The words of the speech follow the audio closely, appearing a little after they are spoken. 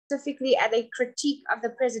specifically at a critique of the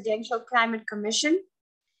Presidential Climate Commission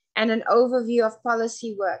and an overview of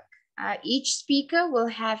policy work. Each speaker will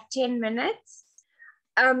have 10 minutes.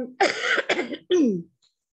 I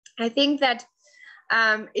think that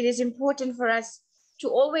it is important for us to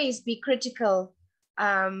always be critical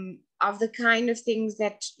of the kind of things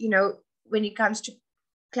that, you know, when it comes to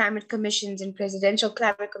climate commissions and presidential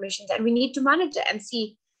climate commissions, and we need to monitor and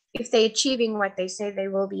see if they're achieving what they say they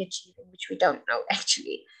will be achieving, which we don't know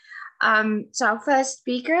actually. So our first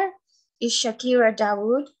speaker is Shaakira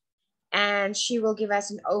Davood, and she will give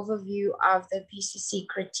us an overview of the PCC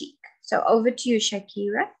critique. So over to you,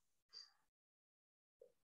 Shaakira.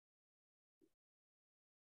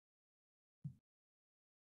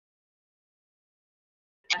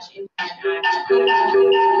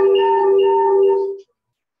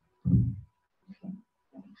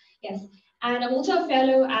 Yes, and I'm also a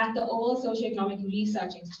fellow at the Oval Socioeconomic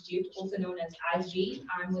Research Institute, also known as ASRI.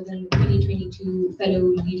 I'm within the 2022 Fellow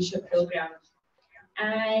Leadership Program.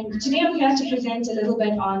 And today I'm here to present a little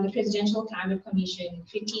bit on the Presidential Climate Commission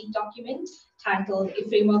critique document titled A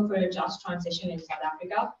Framework for a Just Transition in South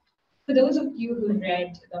Africa. For those of you who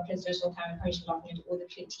read the Presidential Climate Commission document or the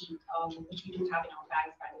critique, which we do have in our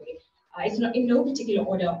bags, by the way, it's not in no particular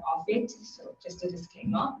order of it, so just a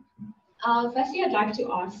disclaimer. Firstly, I'd like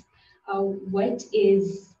to ask, what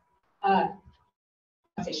is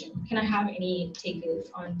transition? Can I have any takers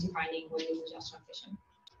on defining what is a just transition?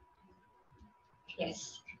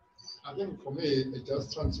 Yes. I think for me, a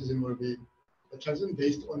just transition will be a transition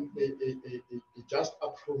based on a just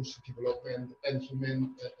approach to development and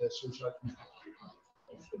human social impact.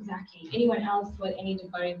 Yes, exactly. Anyone else with any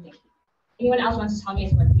different thing? Anyone else wants to tell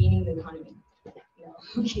me about greening the economy? No.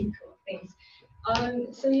 Okay, cool. Thanks.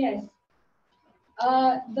 So yes,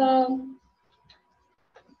 the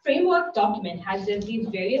framework document has these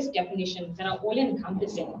various definitions that are all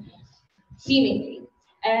encompassing, seemingly.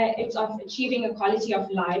 It's of achieving a quality of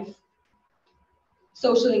life,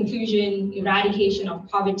 social inclusion, eradication of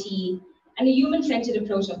poverty, and a human-centered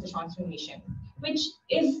approach of the transformation, which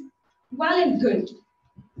is well and good,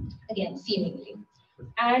 again, seemingly.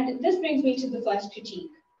 And this brings me to the first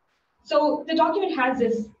critique. So the document has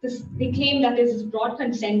they claim that there's this broad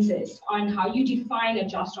consensus on how you define a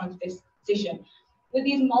just transition, with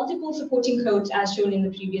these multiple supporting quotes as shown in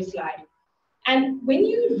the previous slide. And when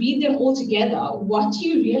you read them all together, what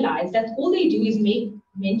you realize that all they do is make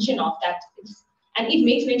mention of that, it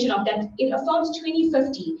makes mention of that it affirms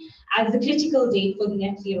 2050 as the critical date for the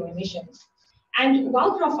net zero emissions. And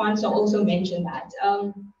while Prof. Ansar also mentioned that,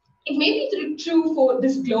 it may be true for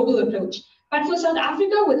this global approach, but for South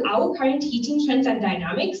Africa, with our current heating trends and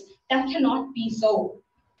dynamics, that cannot be so.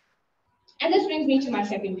 And this brings me to my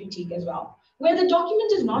second critique as well, where the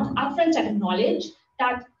document does not upfront acknowledge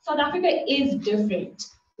that South Africa is different.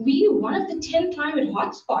 We are one of the 10 climate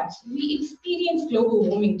hotspots. We experience global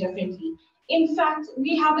warming differently. In fact,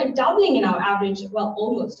 we have a doubling in our average, well,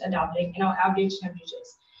 almost a doubling in our average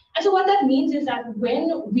temperatures. And so what that means is that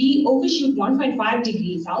when we overshoot 1.5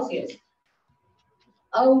 degrees Celsius,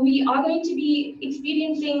 we are going to be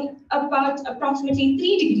experiencing about approximately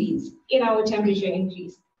 3 degrees in our temperature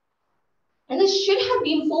increase. And this should have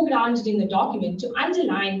been foregrounded in the document to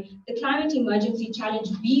underline the climate emergency challenge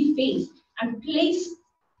we face and place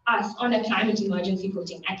us on a climate emergency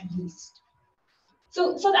footing at least.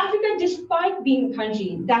 So South Africa, despite being a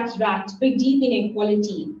country that's racked by deep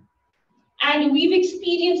inequality, and we've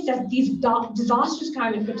experienced these disastrous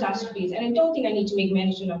climate catastrophes, and I don't think I need to make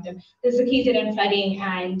mention of them. There's the KZN flooding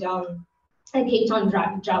and Cape Town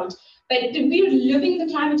drought, but we're living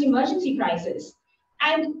the climate emergency crisis.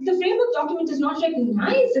 And the framework document does not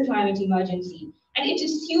recognize the climate emergency, and it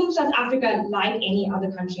assumes South Africa, like any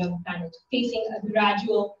other country on the planet, facing a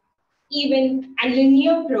gradual, even, and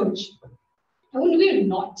linear approach. And when we're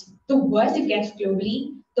not, the worse it gets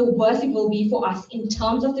globally, the worse it will be for us in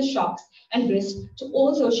terms of the shocks and risks to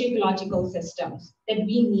all socio-ecological systems that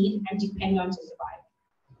we need and depend on to survive.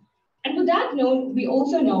 And with that known, we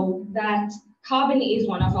also know that carbon is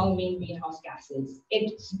one of our main greenhouse gases.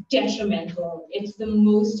 It's detrimental. It's the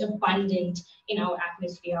most abundant in our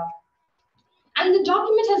atmosphere. And the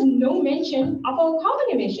document has no mention of our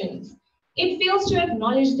carbon emissions. It fails to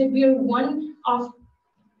acknowledge that we are one of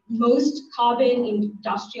most carbon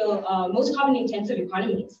intensive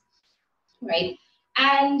economies, right?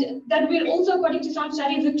 And that we're also, according to some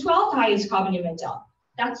studies, the 12th highest carbon emitter.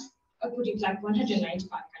 That's according to like 195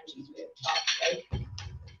 countries we're right?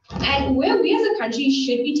 And where we as a country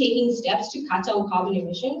should be taking steps to cut our carbon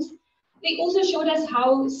emissions, they also showed us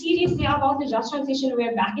how serious they are about the just transition,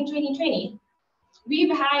 where back in 2020,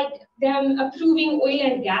 we've had them approving oil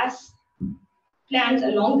and gas plans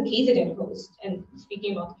along the KZN coast. And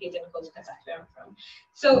speaking about the KZN coast, that's where I'm from.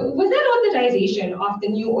 So was that authorization of the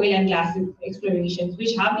new oil and gas explorations,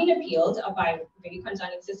 which have been appealed by very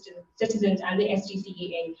concerned citizens and the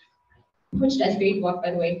STCEA, which does great work,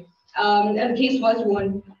 by the way. And the case was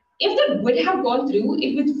won. If that would have gone through,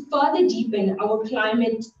 it would further deepen our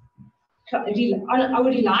our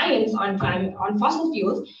reliance on fossil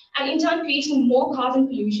fuels, and in turn creating more carbon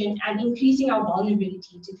pollution and increasing our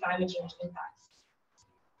vulnerability to climate change impacts.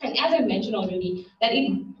 And as I've mentioned already, that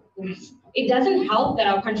it doesn't help that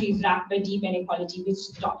our country is wrapped by deep inequality, which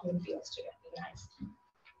the document fails to recognize.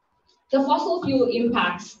 The fossil fuel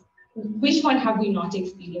impacts, which one have we not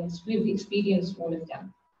experienced? We've experienced all of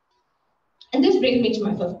them. And this brings me to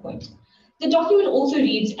my first point. The document also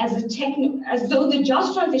reads as though the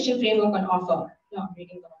just transition framework on offer. No, I'm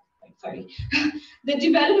reading the wrong point, sorry. The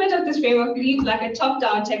development of this framework reads like a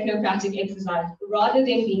top-down technocratic exercise rather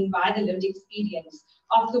than being by the lived experience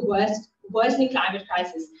of the worsening climate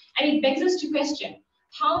crisis. And it begs us to question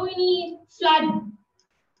how many flood,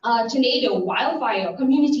 tornado, wildfire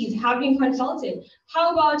communities have been consulted?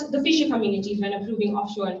 How about the fisher communities when approving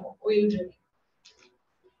offshore and oil drilling?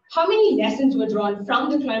 How many lessons were drawn from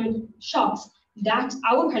the climate shocks that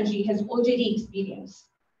our country has already experienced?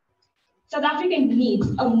 South Africa needs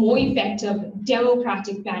a more effective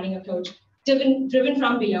democratic planning approach driven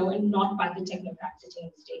from below and not by the technocrats sitting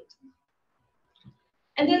in the state.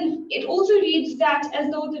 And then it also reads that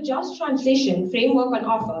as though the just transition framework on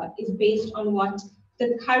offer is based on what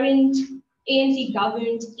the current ANC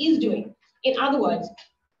government is doing. In other words,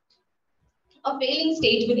 a failing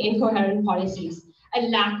state with incoherent policies, a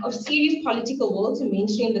lack of serious political will to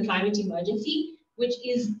mainstream the climate emergency, which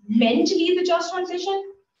is mentally the just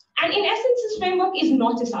transition. And in essence, this framework is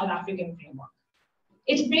not a South African framework.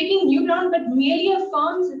 It's breaking new ground, but merely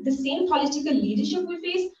affirms the same political leadership we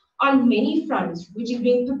face on many fronts, which is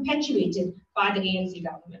being perpetuated by the ANC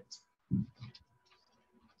government.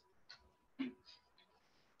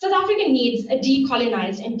 South Africa needs a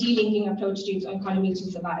decolonized and delinking approach to its economy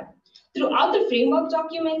to survive. Throughout the framework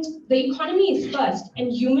document, the economy is first,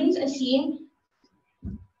 and humans are seen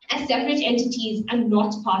as separate entities and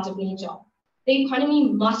not part of nature. The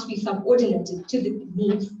economy must be subordinated to the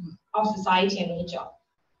needs of society and nature.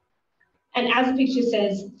 And as the picture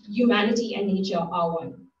says, humanity and nature are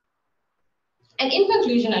one. And in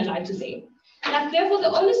conclusion, I'd like to say that therefore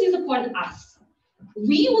the onus is upon us.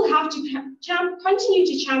 We will have to continue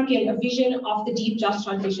to champion a vision of the deep just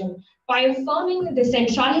transition by affirming the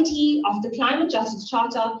centrality of the Climate Justice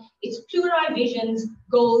Charter, its plural visions,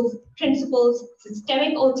 goals, principles,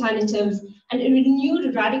 systemic alternatives, and a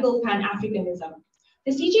renewed radical Pan-Africanism.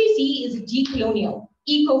 The CJC is decolonial,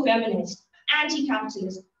 eco-feminist,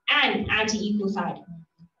 anti-capitalist, and anti-ecocide.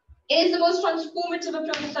 It is the most transformative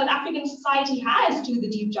approach South African society has to the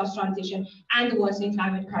deep just transition and the worsening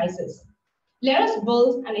climate crisis. Let us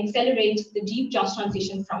build and accelerate the deep just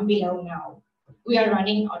transition from below now. We are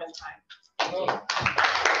running out of time.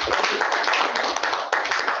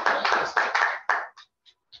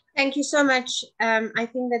 Thank you so much. I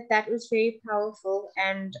think that was very powerful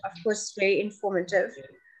and of course very informative.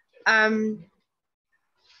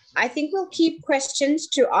 I think we'll keep questions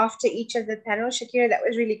to after each of the panel. Shaakira, that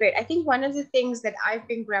was really great. I think one of the things that I've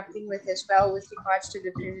been grappling with as well with regards to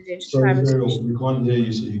the presidential climate commission. We can't hear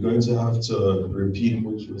you, so you're going to have to repeat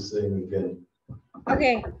what you were saying again.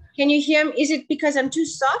 Okay, can you hear me? Is it because I'm too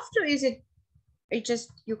soft or is it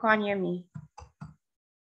just you can't hear me?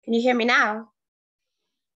 Can you hear me now?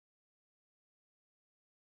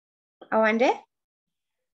 Awande?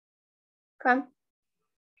 Come.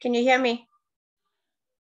 Can you hear me?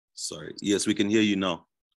 Sorry. Yes, we can hear you now.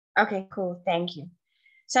 Okay, cool. Thank you.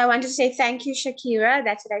 So I want to say thank you, Shaakira.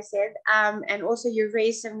 That's what I said. And also you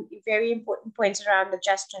raised some very important points around the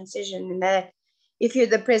just transition and that if you're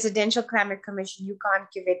the Presidential Climate Commission, you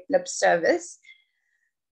can't give it lip service.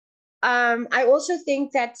 I also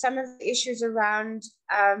think that some of the issues around,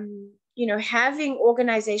 having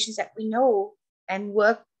organizations that we know and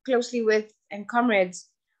work closely with and comrades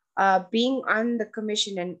being on the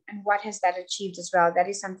commission and what has that achieved as well. That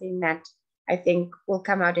is something that I think will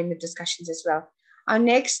come out in the discussions as well. Our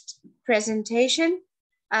next presentation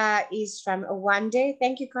is from Awande.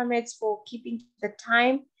 Thank you, comrades, for keeping the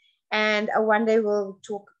time. And Awande will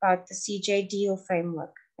talk about the CJ deal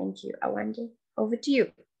framework. Thank you, Awande. Over to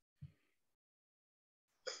you.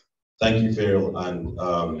 Thank you, Farrell.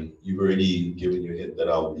 And you've already given your hint that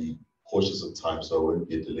I'll be cautious of time, so I won't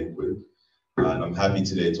be delinquent. And I'm happy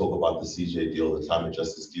today to talk about the CJ deal, the climate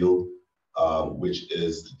justice deal, which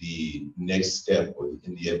is the next step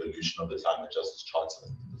in the evolution of the climate justice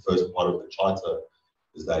charter. The first part of the charter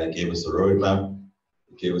is that it gave us a roadmap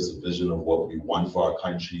It gave us a vision of what we want for our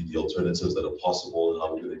country, the alternatives that are possible, and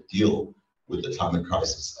how we're going to deal with the climate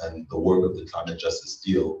crisis. And the work of the climate justice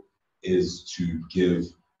deal is to give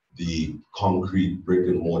the concrete brick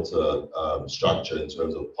and mortar structure in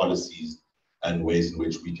terms of policies and ways in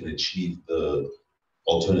which we can achieve the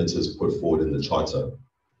alternatives put forward in the charter.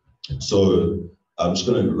 So I'm just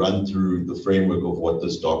going to run through the framework of what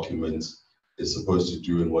this document is supposed to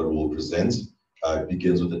do and what it will present. It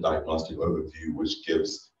begins with a diagnostic overview, which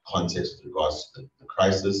gives context with regards to the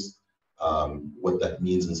crisis, what that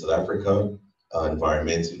means in South Africa,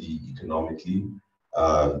 environmentally, economically,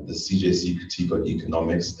 the CJC critique on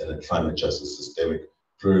economics, and a climate justice systemic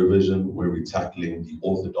plurivision, where we're tackling the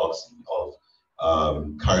orthodoxy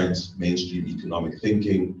of current mainstream economic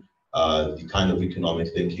thinking, the kind of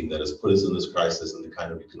economic thinking that has put us in this crisis, and the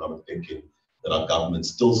kind of economic thinking that our government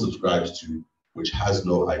still subscribes to, which has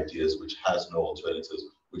no ideas, which has no alternatives,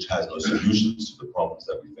 which has no solutions to the problems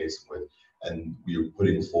that we're facing with. And we are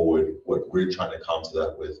putting forward what we're trying to counter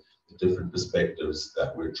that with, the different perspectives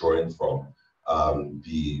that we're drawing from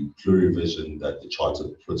the plurivision that the charter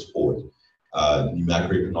puts forward. The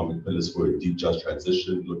macroeconomic pillars for a deep just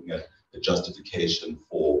transition, looking at the justification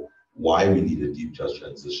for why we need a deep just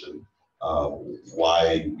transition,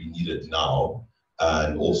 why we need it now,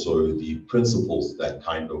 and also the principles that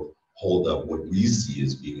kind of hold up what we see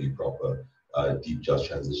as being a proper deep just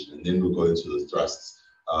transition. And then we'll go into the thrusts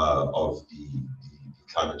of the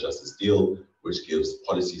climate justice deal, which gives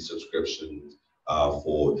policy subscription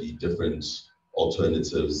for the different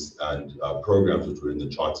alternatives and programs which were in the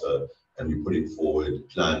charter, and we're putting forward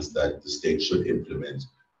plans that the state should implement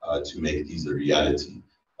to make these a reality.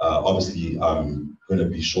 Obviously, I'm going to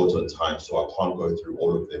be short on time, so I can't go through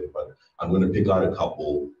all of them, but I'm going to pick out a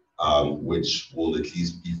couple which will at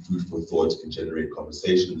least be food for thought, can generate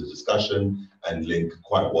conversation, the discussion, and link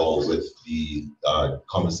quite well with the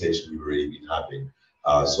conversation we've already been having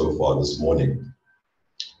so far this morning.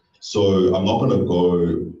 So I'm not going to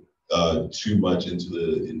go too much into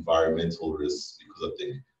the environmental risks, because I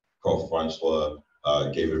think Prof. Francois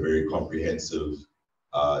gave a very comprehensive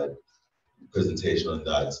presentation on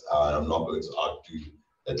that. I'm not going to outdo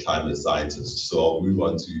a climate scientist. So I'll move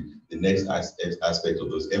on to the next aspect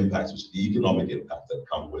of those impacts, which is the economic impact that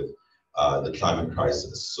come with the climate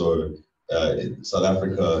crisis. So South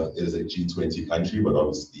Africa is a G20 country, but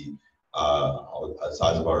obviously the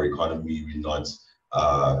size of our economy, we're not,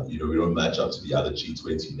 we don't match up to the other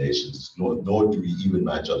G20 nations, nor do we even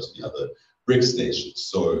match up to the other BRICS nations.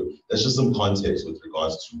 So that's just some context with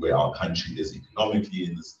regards to where our country is economically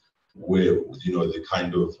in this, where, the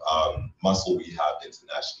kind of muscle we have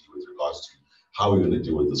internationally with regards to how we're going to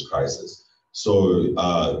deal with this crisis. So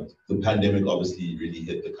the pandemic obviously really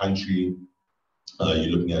hit the country.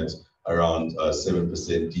 You're looking at around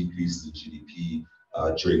 7% decrease in GDP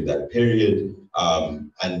during that period.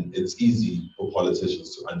 And it's easy for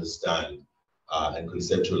politicians to understand and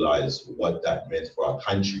conceptualize what that meant for our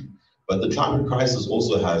country. But the climate crisis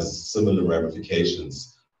also has similar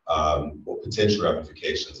ramifications or potential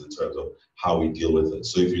ramifications in terms of how we deal with it.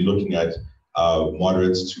 So if you're looking at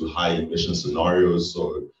moderate to high emission scenarios,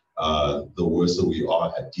 so the worse that we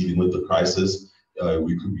are at dealing with the crisis,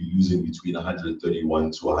 we could be losing between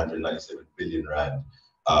 131 to 197 billion rand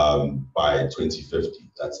by 2050.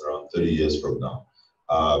 That's around 30 years from now.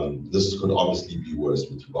 This could obviously be worse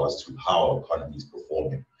with regards to how our economy is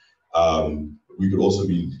performing. We could also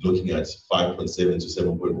be looking at 5.7 to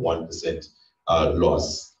 7.1%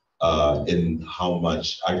 loss in how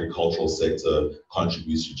much agricultural sector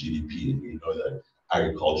contributes to GDP. And we know that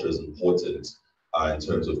agriculture is important in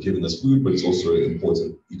terms of giving us food, but it's also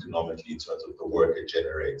important economically in terms of the work it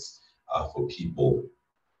generates for people,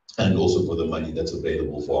 and also for the money that's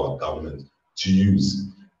available for our government to use.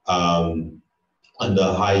 Under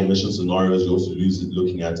high emission scenarios, you're also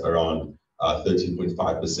looking at around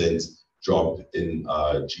 13.5% drop in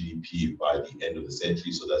GDP by the end of the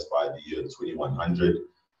century, so that's by the year 2100.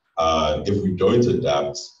 If we don't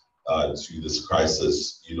adapt to this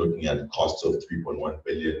crisis, you're looking at costs of 3.1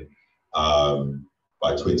 billion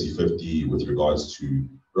by 2050 with regards to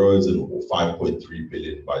roads, and 5.3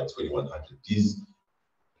 billion by 2100. These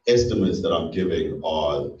estimates that I'm giving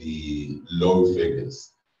are the low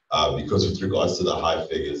figures, because with regards to the high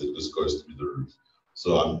figures, it just goes through the roof.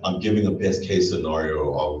 So I'm giving a best case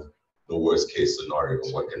scenario of the worst case scenario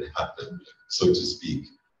of what can happen, so to speak.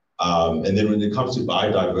 And then when it comes to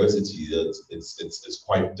biodiversity, it's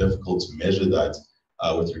quite difficult to measure that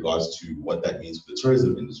with regards to what that means for the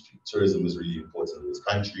tourism industry. Tourism is really important in this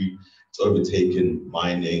country. It's overtaken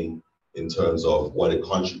mining in terms of what it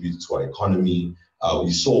contributes to our economy.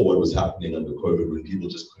 We saw what was happening under COVID when people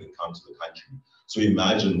just couldn't come to the country. So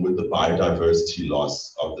imagine with the biodiversity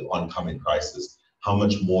loss of the oncoming crisis, how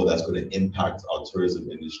much more that's going to impact our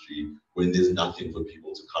tourism industry when there's nothing for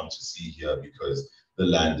people to come to see here because the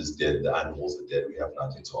land is dead, the animals are dead, we have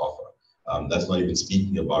nothing to offer. That's not even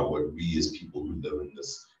speaking about what we as people who live in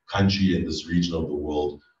this country, in this region of the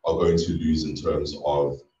world, are going to lose in terms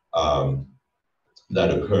of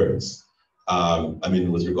that occurrence. I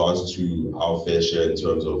mean, with regards to our fair share in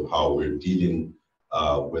terms of how we're dealing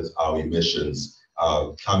with our emissions,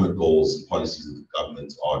 climate goals and policies of the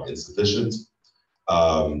government are insufficient.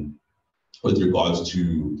 With regards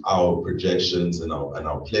to our projections and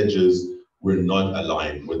our pledges, we're not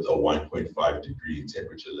aligned with a 1.5 degree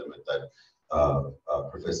temperature limit that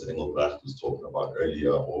Professor Engelbrecht was talking about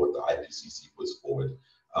earlier, or what the IPCC puts forward.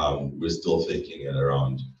 We're still thinking at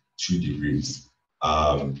around 2 degrees.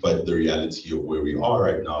 But the reality of where we are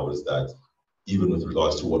right now is that even with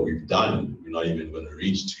regards to what we've done, we're not even going to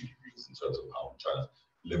reach 2 degrees in terms of how we're trying to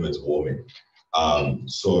limit warming.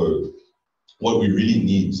 So what we really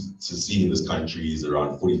need to see in this country is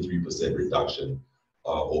around 43% reduction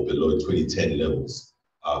or below 2010 levels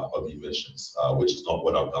of emissions, which is not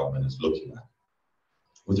what our government is looking at.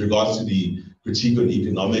 With regards to the critique on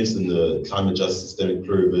economics and the climate just systemic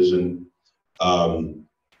plurivision,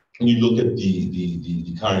 when you look at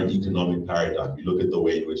the current economic paradigm, you look at the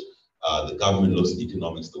way in which the government looks at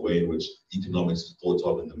economics, the way in which economics is thought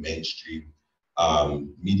of in the mainstream.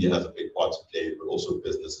 Media has a big part to play, but also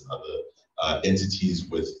business and other entities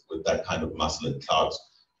with that kind of muscle and clout.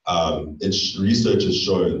 Research has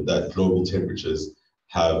shown that global temperatures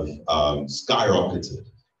have skyrocketed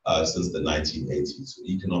since the 1980s. So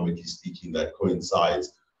economically speaking, that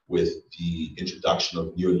coincides with the introduction of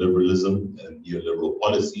neoliberalism and neoliberal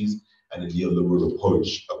policies and a neoliberal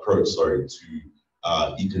approach to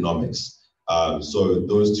economics. So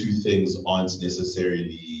those two things aren't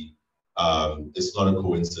necessarily, it's not a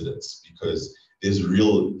coincidence, because there's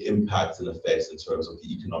real impacts and effects in terms of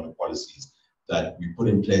the economic policies that we put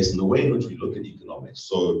in place and the way in which we look at economics.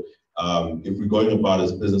 So if we're going about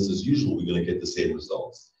as business as usual, we're going to get the same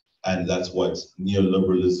results. And that's what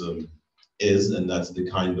neoliberalism is, and that's the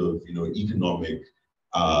kind of economic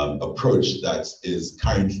approach that is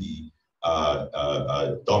currently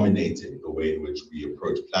dominating the way in which we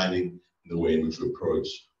approach planning, the way in which we approach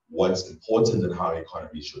what's important and how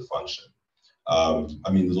economies should function.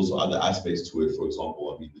 I mean, there's also other aspects to it. For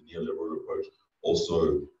example, I mean, the neoliberal approach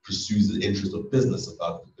also pursues the interest of business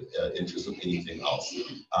above the interest of anything else.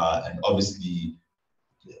 And obviously,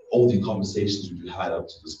 all the conversations we've had up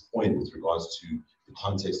to this point with regards to the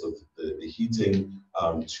context of the heating,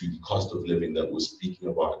 to the cost of living that we're speaking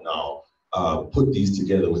about now, put these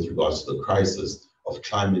together with regards to the crisis of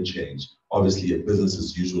climate change. Obviously, a business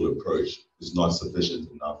as usual approach is not sufficient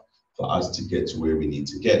enough for us to get to where we need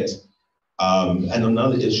to get. And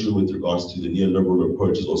another issue with regards to the neoliberal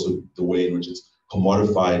approach is also the way in which it's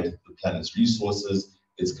commodified the planet's resources,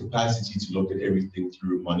 its capacity to look at everything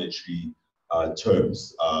through monetary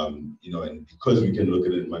terms. And because we can look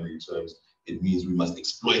at it in monetary terms, it means we must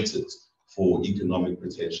exploit it for economic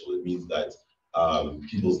potential. It means that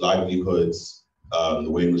people's livelihoods, the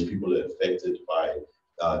way in which people are affected by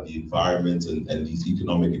the environment and these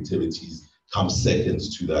economic activities come second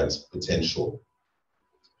to that potential.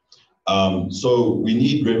 So we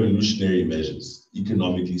need revolutionary measures.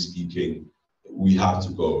 Economically speaking, we have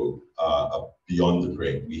to go beyond the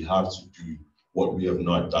grain. We have to do what we have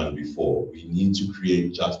not done before. We need to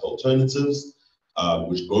create just alternatives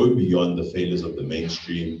which go beyond the failures of the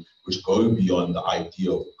mainstream, which go beyond the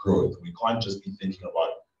idea of growth. We can't just be thinking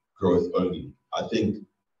about growth only. I think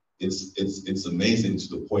it's amazing to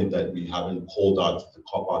the point that we haven't called out the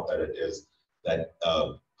cop-out that it is, that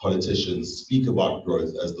politicians speak about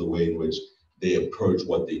growth as the way in which they approach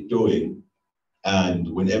what they're doing. And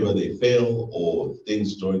whenever they fail or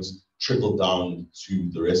things don't trickle down to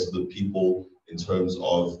the rest of the people in terms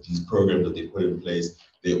of these programs that they put in place,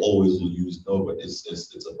 they always will use, no, but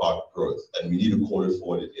it's about growth. And we need to call it for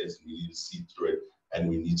what it is. We need to see through it, and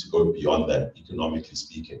we need to go beyond that, economically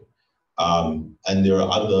speaking. And there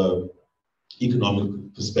are other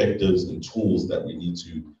economic perspectives and tools that we need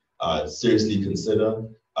to seriously consider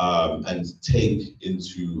and take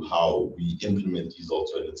into how we implement these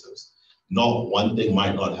alternatives. Not one thing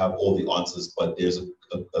might not have all the answers, but there's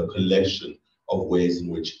a collection of ways in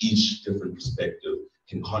which each different perspective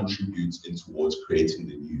can contribute in towards creating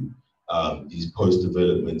the new. These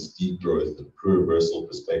post-development, degrowth, and pluriversal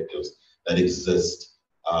perspectives that exist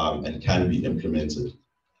and can be implemented.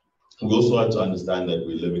 We also have to understand that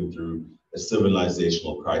we're living through a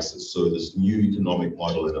civilizational crisis. So this new economic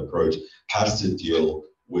model and approach has to deal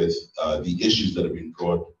with the issues that have been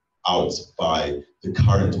brought out by the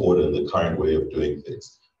current order and the current way of doing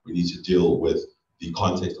things. We need to deal with the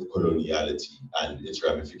context of coloniality and its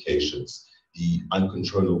ramifications, the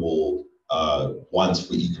uncontrollable wants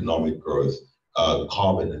for economic growth,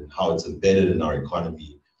 carbon and how it's embedded in our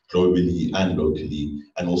economy globally and locally,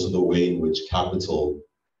 and also the way in which capital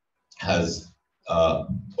has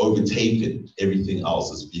overtaken everything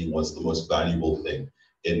else as being what's the most valuable thing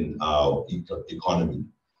in our economy.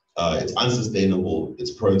 It's unsustainable,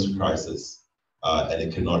 it's prone to crisis, and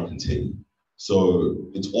it cannot continue. So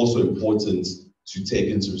it's also important to take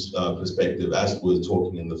into perspective, as we were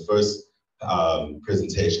talking in the first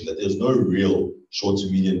presentation, that there's no real short to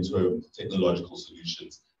medium term technological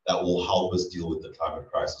solutions that will help us deal with the climate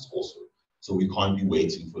crisis also. So we can't be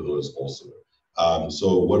waiting for those also.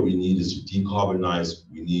 So what we need is to decarbonize,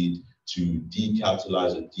 we need to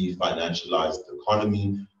decapitalize and definancialize the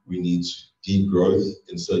economy, we need degrowth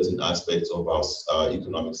in certain aspects of our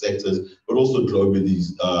economic sectors, but also globally,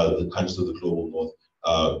 the countries of the global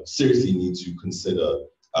north seriously need to consider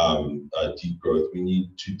degrowth. We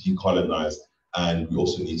need to decolonize, and we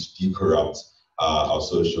also need to decorrupt our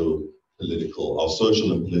social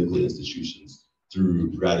and political institutions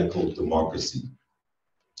through radical democracy.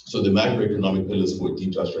 So the macroeconomic pillars for a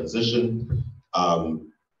deep just transition,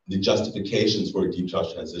 the justifications for a deep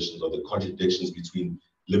just transition are the contradictions between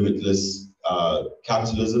limitless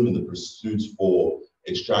capitalism and the pursuit for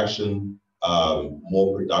extraction,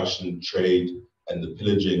 more production, trade, and the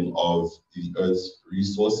pillaging of the Earth's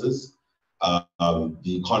resources,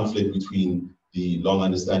 the conflict between the long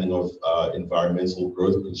understanding of environmental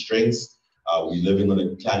growth constraints. We're living on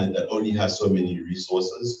a planet that only has so many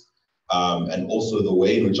resources, and also the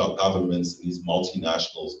way in which our governments and these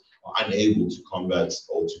multinationals are unable to combat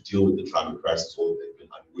or to deal with the climate crisis, or they've been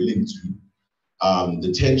unwilling to.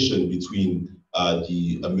 The tension between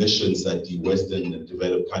the emissions that the Western and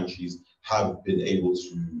developed countries have been able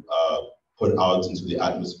to put out into the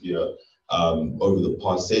atmosphere over the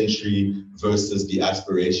past century versus the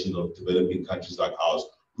aspiration of developing countries like ours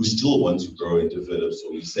who still want to grow and develop.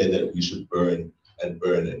 So we say that we should burn and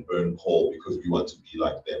burn and burn coal because we want to be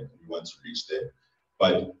like them, we want to reach them.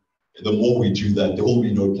 But the more we do that, there will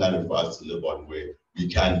be no planet for us to live on where we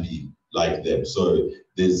can be like them. So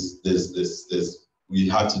we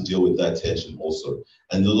have to deal with that tension also.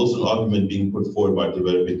 And there's also an argument being put forward by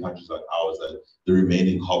developing countries like ours that the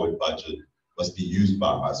remaining carbon budget must be used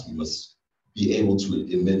by us. We must be able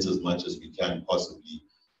to emit as much as we can possibly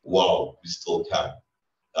while we still can.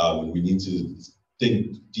 We need to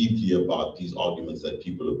think deeply about these arguments that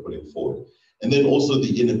people are putting forward. And then also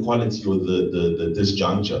the inequality or the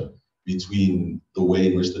disjuncture between the way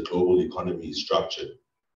in which the global economy is structured.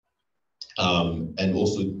 And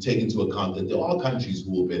also take into account that there are countries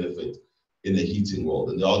who will benefit in a heating world,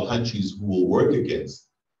 and there are countries who will work against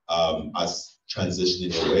us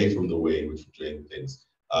transitioning away from the way in which we're doing things.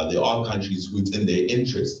 There are countries who it's in their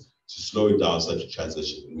interest to slow down such a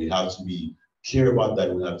transition. And we have to be clear about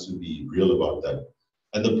that, we have to be real about that.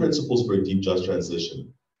 And the principles for a deep just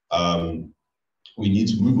transition, we need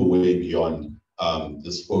to move away beyond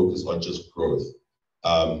this focus on just growth.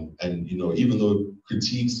 And even though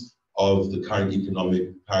critiques of the current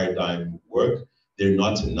economic paradigm work, they're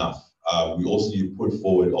not enough. We also need to put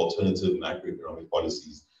forward alternative macroeconomic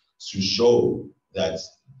policies to show that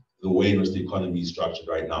the way in which the economy is structured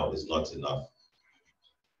right now is not enough.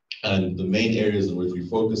 And the main areas in which we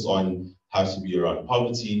focus on have to be around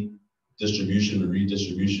poverty, distribution and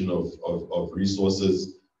redistribution of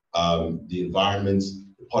resources, the environment,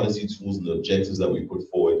 the policy tools and the objectives that we put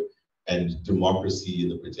forward, and democracy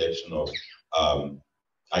and the protection of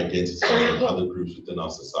identity and other groups within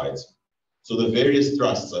our society. So the various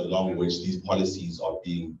thrusts along which these policies are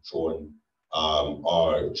being drawn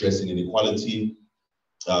are addressing inequality,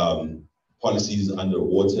 policies under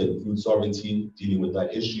water and food sovereignty, dealing with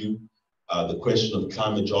that issue, the question of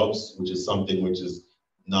climate jobs, which is something which is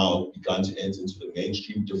now begun to enter into the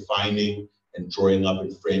mainstream, defining and drawing up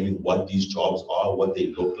and framing what these jobs are, what they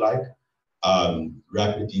look like,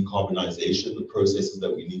 rapid decarbonization, the processes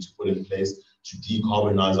that we need to put in place to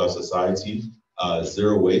decarbonize our society,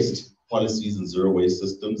 zero waste policies and zero waste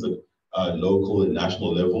systems at local and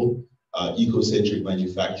national level, eco-centric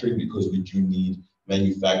manufacturing, because we do need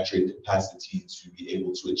manufacturing capacity to be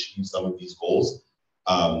able to achieve some of these goals,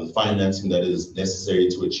 the financing that is necessary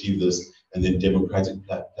to achieve this, and then democratic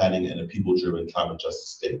planning and a people-driven climate justice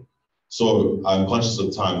state. So I'm conscious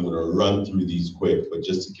of time, I'm going to run through these quick, but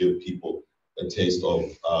just to give people a taste of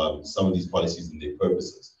some of these policies and their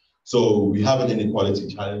purposes. So we have an inequality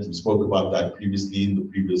challenge. We spoke about that previously in the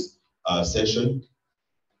previous session.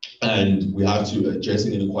 And we have to,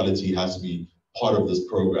 addressing inequality has to be part of this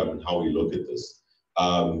program and how we look at this.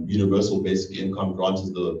 Universal Basic Income Grant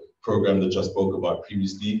is the program that I spoke about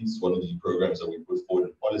previously. It's one of the programs that we put forward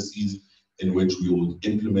in policies in which we will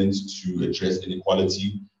implement to address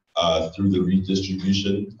inequality through the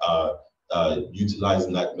redistribution,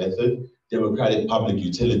 utilizing that method. Democratic Public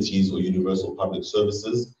Utilities or Universal Public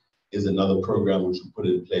Services is another program which we put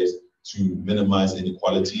in place to minimize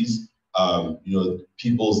inequalities.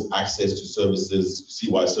 People's access to services. See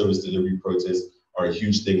why service delivery protests are a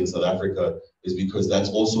huge thing in South Africa is because that's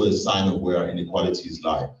also a sign of where our inequalities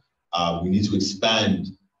lie. We need to expand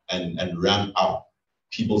and ramp up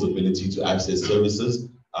people's ability to access services,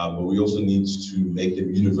 but we also need to make them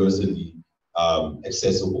universally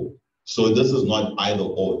accessible. So this is not either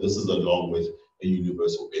or, this is along with a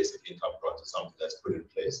universal basic income grant, is something that's put in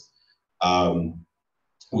place.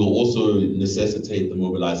 Will also necessitate the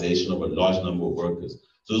mobilization of a large number of workers.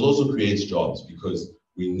 So it also creates jobs because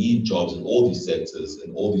we need jobs in all these sectors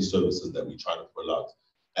and all these services that we try to pull out.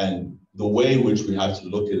 And the way in which we have to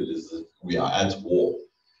look at it is that we are at war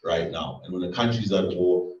right now. And when a country is at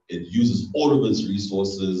war, it uses all of its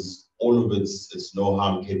resources, all of its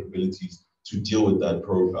know-how and capabilities to deal with that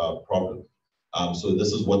problem. So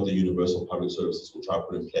this is what the universal public services will try to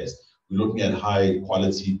put in place. We're looking at high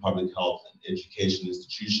quality public health and education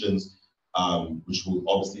institutions, which will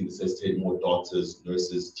obviously necessitate more doctors,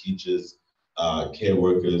 nurses, teachers, care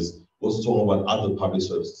workers. We're also talking about other public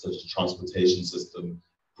services such as transportation system,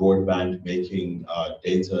 broadband, making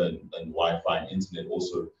data and Wi-Fi and internet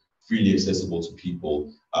also freely accessible to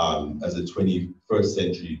people as a 21st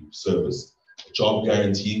century service. A job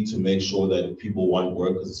guarantee to make sure that if people want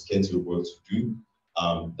work, because there's plenty of work to do,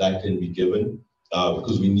 that can be given.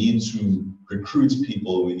 Because we need to recruit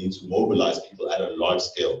people, we need to mobilize people at a large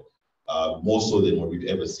scale, more so than what we've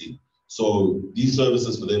ever seen. So these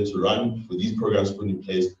services for them to run, for these programs put in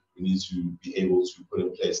place, we need to be able to put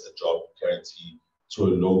in place a job guarantee to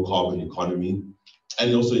a low carbon economy,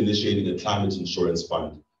 and also initiating a climate insurance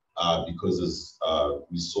fund, because as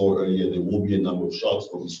we saw earlier, there will be a number of shocks,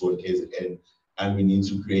 what we saw in KZN, and we need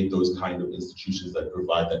to create those kind of institutions that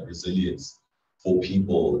provide that resilience for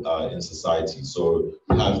people in society. So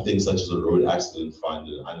we have things such as a road accident fund,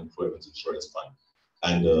 an unemployment insurance fund,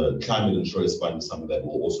 and a climate insurance fund is something that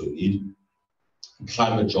we'll also need.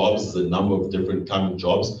 Climate jobs is a number of different climate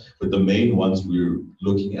jobs, but the main ones we're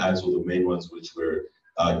looking at, or the main ones which we're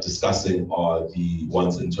discussing, are the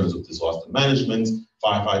ones in terms of disaster management,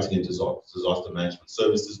 firefighting and disaster management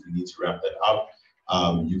services. We need to ramp that up.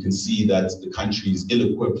 You can see that the country is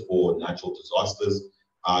ill-equipped for natural disasters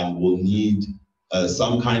and will need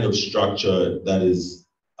some kind of structure that is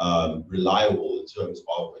reliable in terms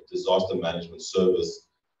of a disaster management service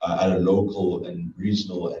at a local and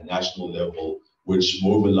regional and national level, which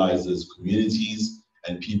mobilizes communities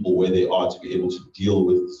and people where they are to be able to deal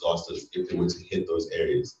with disasters if they were to hit those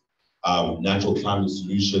areas. Natural climate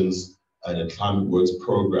solutions and a climate works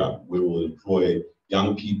program where we'll employ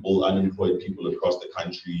young people, unemployed people across the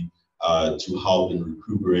country to help in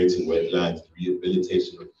recuperating wetlands,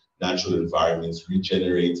 rehabilitation of natural environments,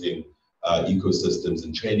 regenerating ecosystems,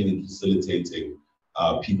 and training and facilitating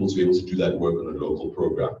people to be able to do that work on a local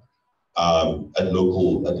program, at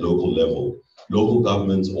local level. Local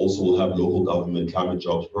governments also will have local government climate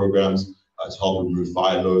jobs programs to help remove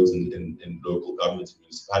fire loads in local governments and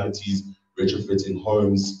municipalities, retrofitting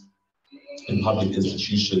homes and public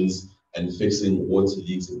institutions, and fixing water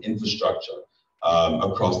leaks and infrastructure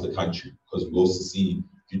across the country. Because we also see,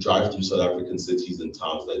 if you drive through South African cities and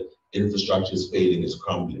towns, that infrastructure is failing, is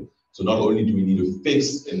crumbling. So not only do we need to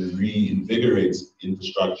fix and reinvigorate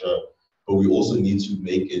infrastructure, but we also need to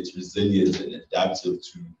make it resilient and adaptive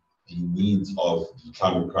to the needs of the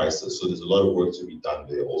climate crisis. So there's a lot of work to be done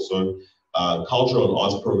there also. Cultural and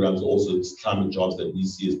arts programs are also climate jobs that we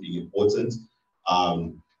see as being important.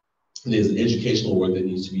 There's an educational work that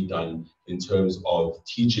needs to be done in terms of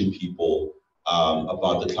teaching people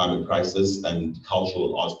about the climate crisis, and cultural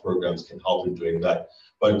and arts programs can help in doing that.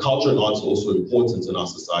 But culture and arts are also important in our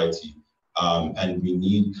society, and we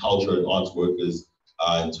need culture and arts workers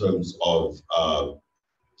in terms of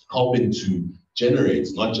helping to generate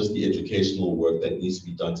not just the educational work that needs to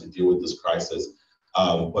be done to deal with this crisis,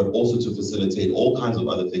 but also to facilitate all kinds of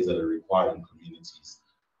other things that are required in communities.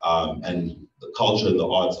 And the culture and the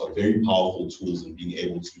arts are very powerful tools in being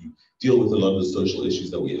able to deal with a lot of the social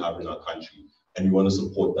issues that we have in our country. And we want to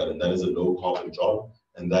support that. And that is a low carbon job.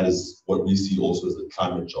 And that is what we see also as a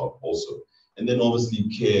climate job also. And then obviously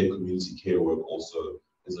care, community care work also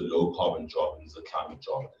is a low carbon job and is a climate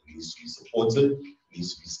job. It needs to be supported, it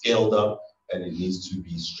needs to be scaled up, and it needs to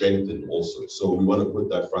be strengthened also. So we want to put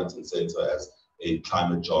that front and center as a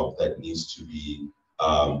climate job that needs to be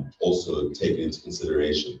also taken into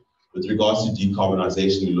consideration. With regards to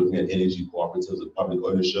decarbonization, we're looking at energy cooperatives and public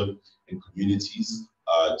ownership in communities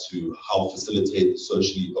to help facilitate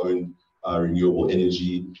socially owned renewable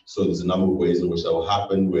energy. So there's a number of ways in which that will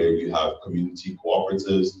happen, where you have community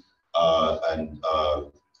cooperatives and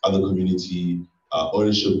other community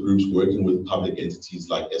ownership groups working with public entities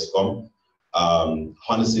like ESCOM,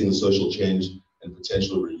 harnessing the social change and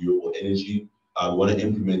potential renewable energy. We want to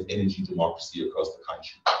implement energy democracy across the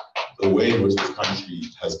country. The way in which this country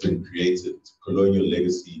has been created, colonial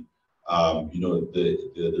legacy,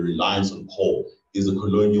 the reliance on coal is a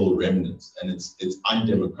colonial remnant, and it's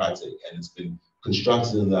undemocratic, and it's been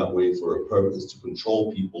constructed in that way for a purpose, to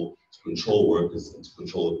control people, to control workers, and to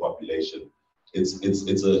control the population. It's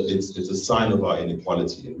a sign of our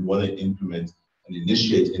inequality, and we want to implement and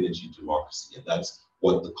initiate energy democracy, and that's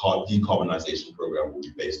what the decarbonization program will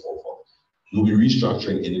be based off of. We'll be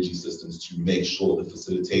restructuring energy systems to make sure the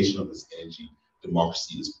facilitation of this energy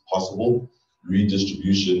democracy is possible,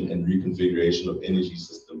 redistribution and reconfiguration of energy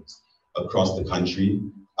systems across the country.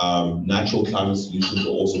 Natural climate solutions are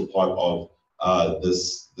also part of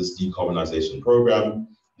this decarbonization program.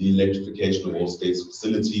 The electrification of all states'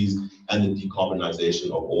 facilities and the decarbonization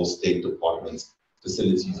of all state departments'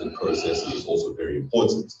 facilities and processes is also very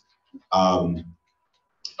important.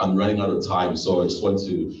 I'm running out of time, so I just want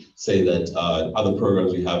to say that other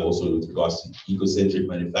programs we have also with regards to eco-centric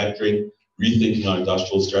manufacturing, rethinking our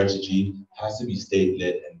industrial strategy has to be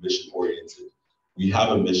state-led and mission-oriented. We have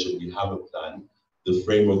a mission, we have a plan. The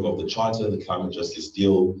framework of the Charter, the Climate Justice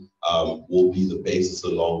Deal, will be the basis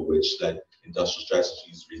along which that industrial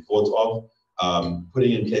strategy is rethought of.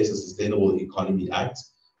 Putting in place a Sustainable Economy Act,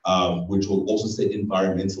 which will also set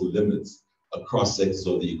environmental limits across sectors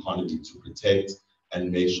of the economy to protect and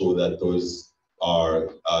make sure that those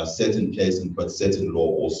are set in place and but set in law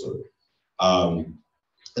also.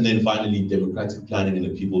 And then finally, democratic planning in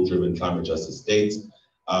a people-driven climate justice state.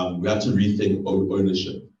 We have to rethink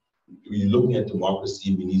ownership. When you're looking at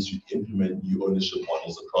democracy, we need to implement new ownership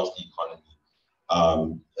models across the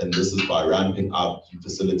economy. And this is by ramping up and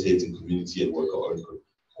facilitating community and worker-owned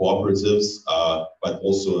cooperatives, but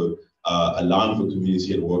also allowing for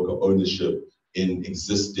community and worker ownership in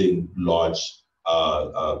existing large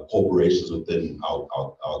corporations within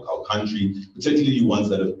our country, particularly ones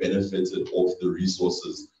that have benefited off the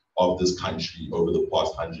resources of this country over the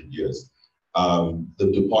past 100 years.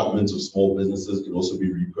 The Department of Small Businesses can also be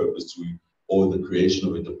repurposed to, or the creation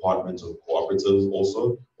of a Department of Cooperatives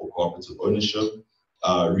also, or cooperative ownership.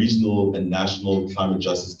 Regional and national climate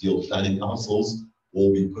justice deal planning councils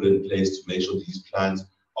will be put in place to make sure these plans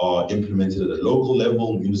are implemented at a local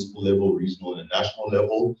level, municipal level, regional and national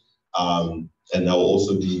level. And that will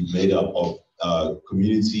also be made up of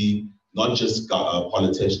community, not just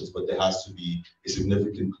politicians, but there has to be a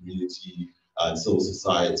significant community and civil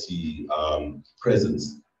society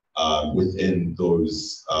presence within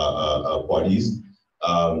those bodies.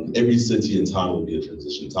 Every city and town will be a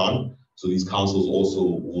transition town. So these councils also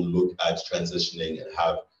will look at transitioning and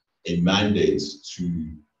have a mandate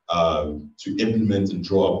to implement and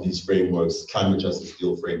draw up these frameworks, climate justice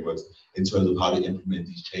deal frameworks, in terms of how to implement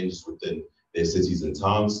these changes within their cities and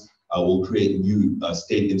towns. We'll create new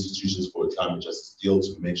state institutions for a climate justice deal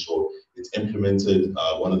to make sure it's implemented.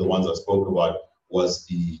 One of the ones I spoke about was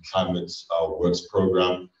the Climate Works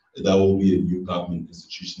Program. That will be a new government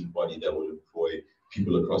institution body that will employ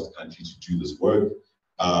people across the country to do this work.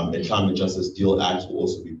 A Climate Justice Deal Act will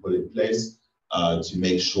also be put in place to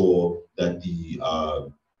make sure that the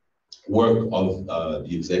work of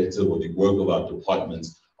the executive or the work of our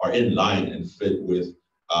departments are in line and fit with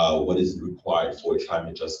what is required for a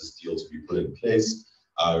climate justice deal to be put in place.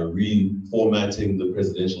 Reformatting the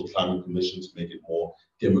Presidential Climate Commission to make it more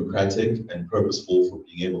democratic and purposeful for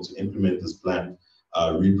being able to implement this plan.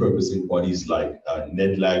 Repurposing bodies like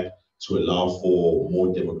NEDLAC to allow for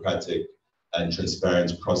more democratic and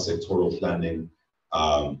transparent cross-sectoral planning.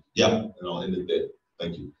 Yeah, and I'll end it there.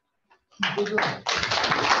 Thank you.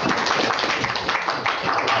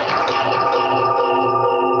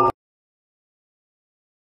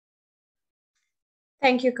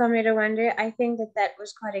 Thank you, Comrade Awande. I think that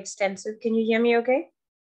was quite extensive. Can you hear me okay?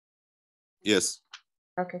 Yes.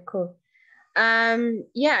 Okay, cool.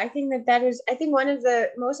 Yeah, I think I think one of the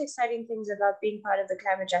most exciting things about being part of the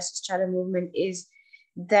Climate Justice Charter movement is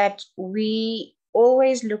that we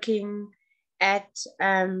always looking at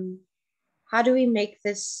how do we make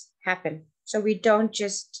this happen? So we don't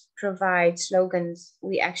just provide slogans,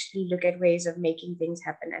 we actually look at ways of making things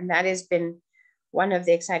happen. And that has been one of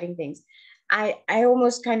the exciting things. I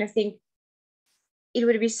almost kind of think it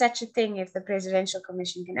would be such a thing if the Presidential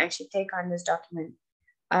Commission can actually take on this document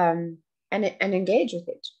and engage with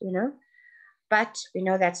it, you know. But we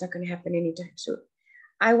know that's not going to happen anytime soon.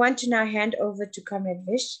 I want to now hand over to Comrade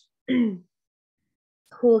Vish, who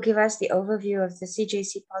will give us the overview of the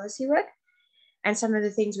CJC policy work and some of the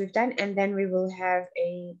things we've done, and then we will have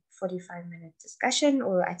a 45-minute discussion,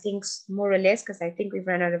 or I think more or less, because I think we've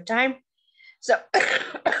run out of time. So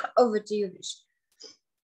over to you, Vish.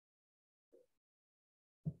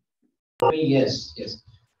 Yes.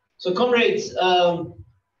 So comrades,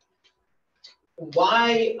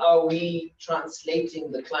 why are we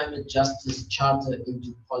translating the Climate Justice Charter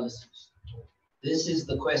into policies? This is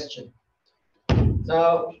the question.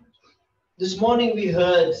 Now, this morning we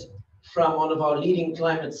heard from one of our leading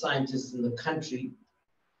climate scientists in the country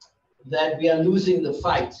that we are losing the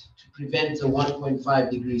fight to prevent a 1.5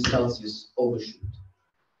 degrees Celsius overshoot,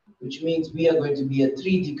 which means we are going to be at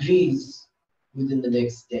 3 degrees within the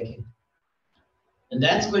next decade. And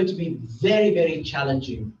that's going to be very, very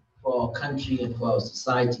challenging for our country and for our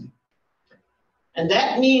society. And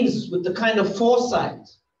that means, with the kind of foresight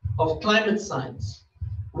of climate science,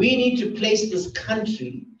 we need to place this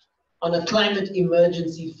country on a climate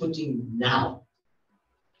emergency footing now.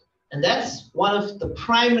 And that's one of the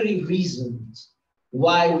primary reasons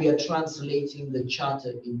why we are translating the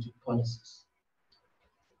Charter into policies.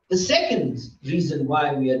 The second reason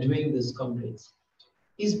why we are doing this, comrades,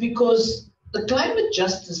 is because the Climate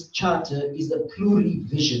Justice Charter is a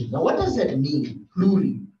pluri-vision. Now, what does that mean,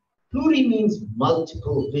 pluri? Pluri means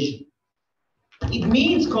multiple vision. It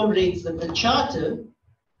means, comrades, that the Charter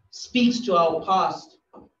speaks to our past.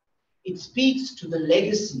 It speaks to the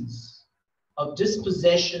legacies of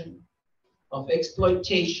dispossession, of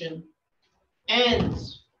exploitation, and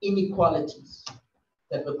inequalities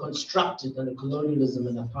that were constructed under colonialism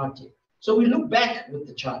and apartheid. So we look back with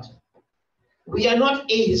the Charter. We are not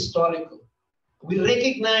ahistorical. We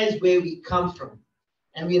recognize where we come from,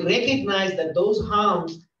 and we recognize that those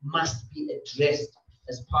harms must be addressed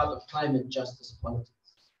as part of climate justice politics.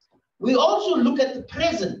 We also look at the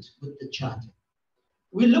present with the Charter.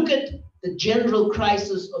 We look at the general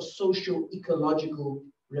crisis of socio-ecological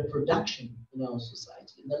reproduction in our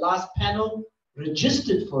society. And the last panel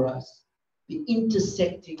registered for us the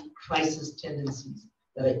intersecting crisis tendencies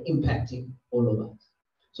that are impacting all of us.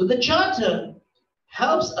 So the Charter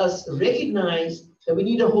helps us recognize that we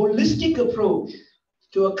need a holistic approach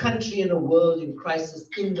to a country and a world in crisis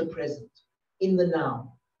in the present, in the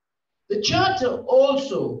now. The Charter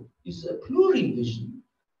also is a pluri-vision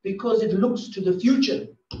because it looks to the future.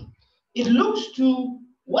 It looks to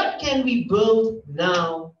what can we build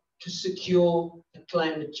now to secure a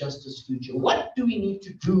climate justice future? What do we need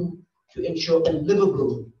to do to ensure a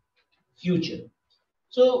livable future?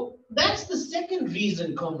 So that's the second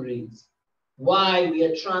reason, comrades, why we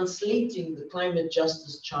are translating the Climate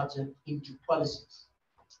Justice Charter into policies,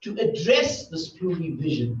 to address this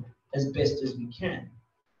pluri-vision as best as we can,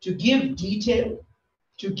 to give detail,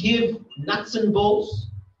 to give nuts and bolts,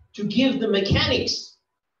 to give the mechanics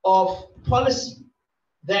of policy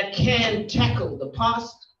that can tackle the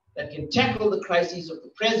past, that can tackle the crises of the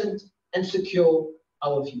present, and secure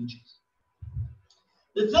our futures.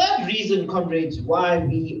 The third reason, comrades, why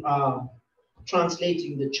we are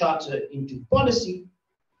translating the Charter into policy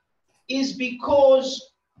is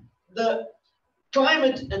because the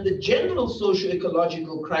climate and the general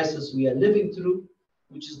socio-ecological crisis we are living through,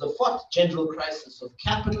 which is the fourth general crisis of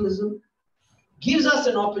capitalism, gives us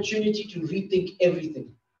an opportunity to rethink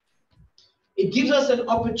everything. It gives us an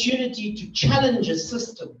opportunity to challenge a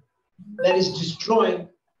system that is destroying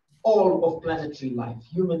all of planetary life,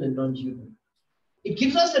 human and non-human. It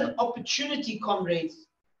gives us an opportunity, comrades,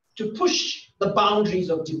 to push the boundaries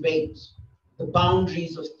of debate, the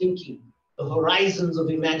boundaries of thinking, the horizons of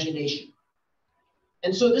imagination.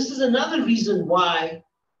 And so this is another reason why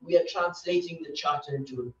we are translating the Charter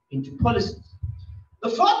into policies. The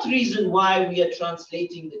fourth reason why we are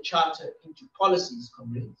translating the Charter into policies,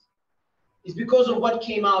 comrades, is because of what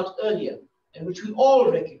came out earlier, and which we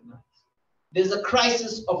all recognize. There's a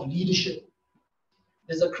crisis of leadership.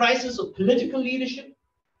 There's a crisis of political leadership.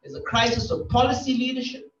 There's a crisis of policy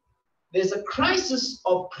leadership. There's a crisis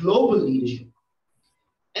of global leadership.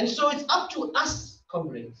 And so it's up to us,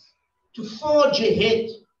 comrades, to forge ahead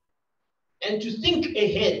and to think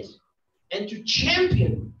ahead and to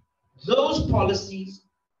champion those policies,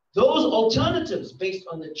 those alternatives based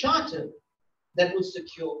on the Charter that will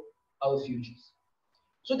secure our futures.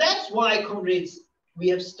 So that's why, comrades, we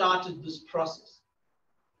have started this process.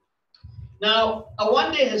 Now,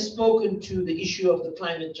 Awande has spoken to the issue of the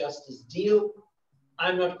climate justice deal.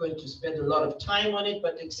 I'm not going to spend a lot of time on it,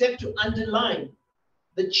 but except to underline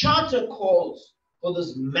the Charter calls for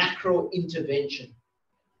this macro intervention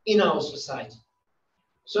in our society.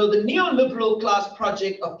 So the neoliberal class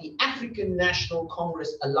project of the African National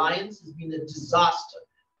Congress Alliance has been a disaster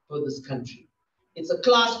for this country. It's a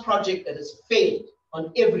class project that has failed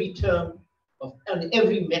on every term, on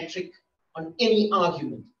every metric, on any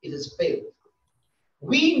argument. It has failed.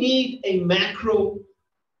 We need a macro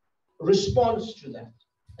response to that.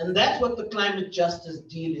 And that's what the climate justice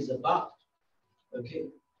deal is about. Okay.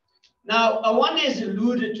 Now, Awande has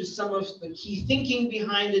alluded to some of the key thinking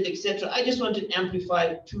behind it, etc. I just want to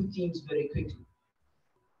amplify two themes very quickly.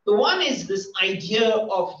 The one is this idea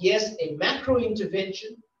of, yes, a macro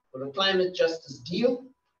intervention for a climate justice deal,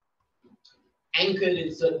 anchored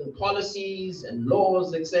in certain policies and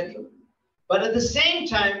laws, etc. But at the same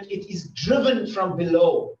time, it is driven from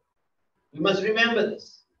below. We must remember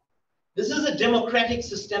this. This is a democratic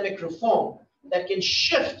systemic reform that can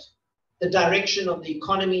shift the direction of the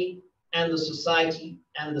economy and the society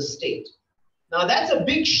and the state. Now that's a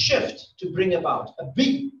big shift to bring about, a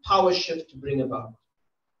big power shift to bring about.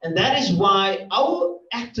 And that is why our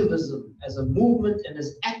activism as a movement and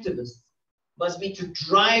as activists must be to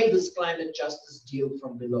drive this climate justice deal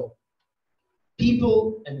from below.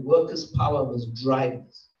 People and workers' power must drive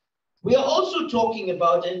this. We are also talking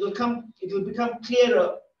about, and it will become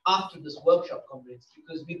clearer after this workshop, comrades,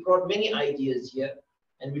 because we brought many ideas here,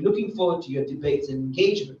 and we're looking forward to your debates and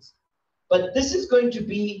engagements. But this is going to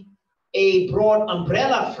be a broad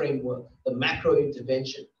umbrella framework, the macro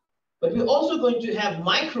intervention. But we're also going to have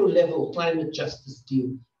micro level climate justice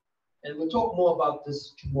deals. And we'll talk more about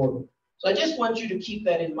this tomorrow. So I just want you to keep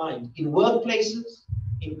that in mind in workplaces,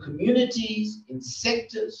 in communities, in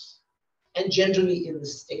sectors, and generally in the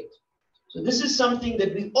state. So this is something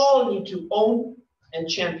that we all need to own and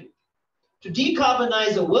champion. To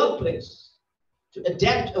decarbonize a workplace, to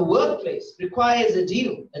adapt a workplace requires a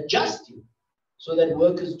deal, a just deal, so that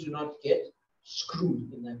workers do not get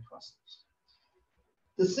screwed in that process.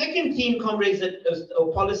 The second theme, comrades,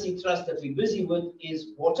 or policy thrust that we're busy with is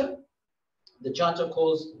water. The Charter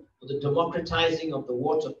calls for the democratizing of the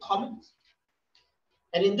water commons.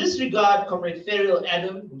 And in this regard, Comrade Ferial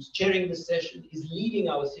Adam, who's chairing this session, is leading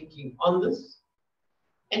our thinking on this.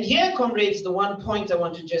 And here, comrades, the one point I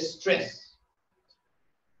want to just stress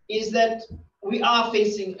is that we are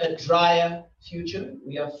facing a drier future.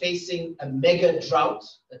 We are facing a mega drought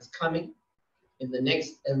that's coming in the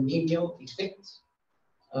next El Nino effect.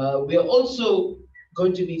 We are also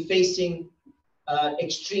going to be facing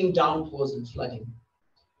extreme downpours and flooding.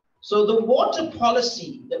 So the water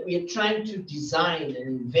policy that we are trying to design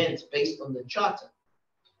and invent based on the Charter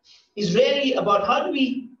is really about how do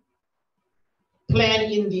we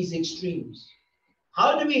plan in these extremes?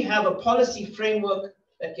 How do we have a policy framework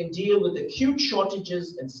that can deal with acute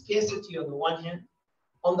shortages and scarcity on the one hand,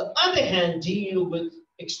 on the other hand, deal with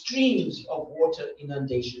extremes of water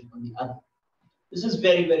inundation on the other? This is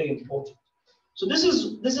very, very important. So this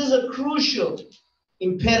is a crucial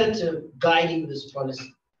imperative guiding this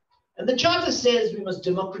policy. And the Charter says we must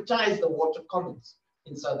democratize the water commons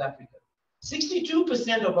in South Africa.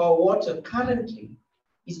 62% of our water currently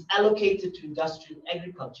is allocated to industrial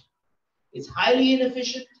agriculture. It's highly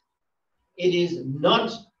inefficient. It is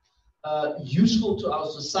not useful to our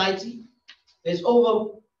society. There's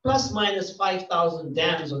over plus minus 5,000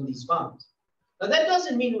 dams on these farms. Now that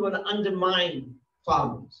doesn't mean we want to undermine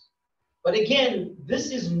farmers. But again, this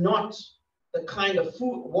is not the kind of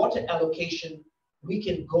water allocation we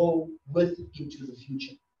can go with into the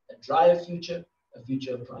future, a drier future, a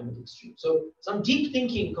future of climate extreme. So some deep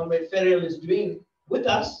thinking Comrade Ferial is doing with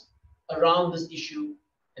us around this issue,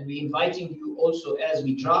 and we're inviting you also as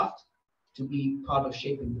we draft to be part of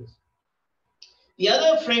shaping this. The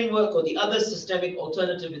other framework or the other systemic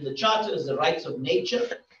alternative in the Charter is the rights of nature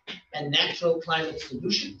and natural climate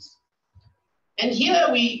solutions. And here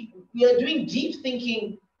we are doing deep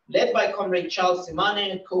thinking led by Comrade Charles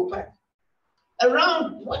Simane and COPAC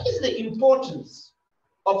around what is the importance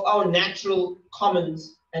of our natural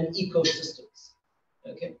commons and ecosystems,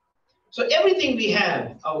 okay? So everything we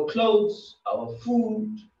have, our clothes, our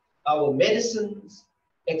food, our medicines,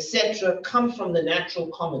 etc., come from the natural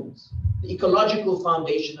commons, the ecological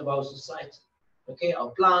foundation of our society, okay? Our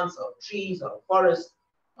plants, our trees, our forests,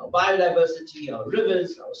 our biodiversity, our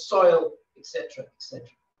rivers, our soil, etc., etc.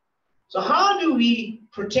 So how do we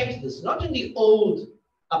protect this? Not in the old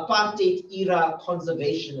apartheid era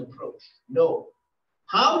conservation approach, no.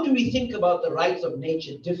 How do we think about the rights of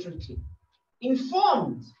nature differently?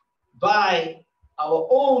 Informed by our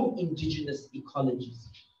own indigenous ecologies.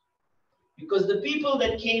 Because the people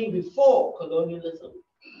that came before colonialism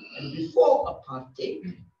and before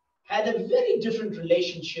apartheid had a very different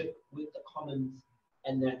relationship with the commons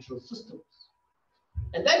and natural systems.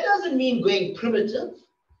 And that doesn't mean going primitive.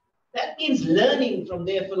 That means learning from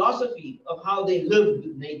their philosophy of how they lived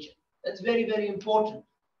with nature. That's very, very important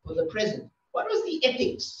for the present. What was the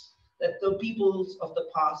ethics that the peoples of the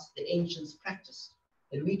past, the ancients, practiced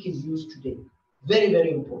that we can use today? Very,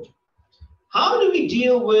 very important. How do we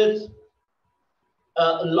deal with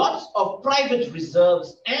lots of private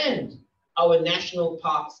reserves and our national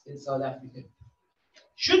parks in South Africa?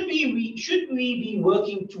 Should we be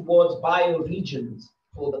working towards bioregions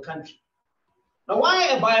for the country? Now, why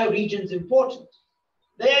are bioregions important?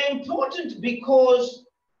 They are important because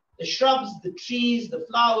the shrubs, the trees, the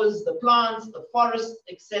flowers, the plants, the forests,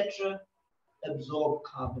 etc., absorb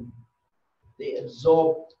carbon. They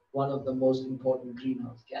absorb one of the most important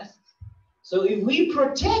greenhouse gases. So if we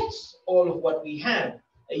protect all of what we have,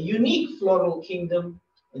 a unique floral kingdom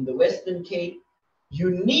in the Western Cape,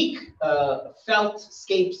 unique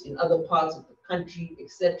feldscapes in other parts of the country,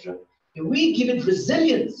 etc., if we give it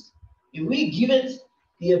resilience, if we give it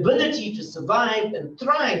the ability to survive and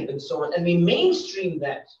thrive and so on, and we mainstream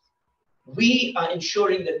that, we are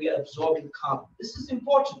ensuring that we are absorbing carbon. This is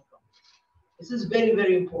important. This is very,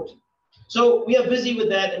 very important. So we are busy with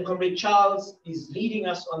that, and Comrade Charles is leading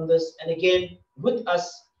us on this. And again, with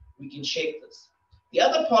us, we can shape this. The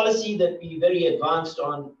other policy that we're very advanced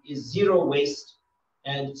on is zero waste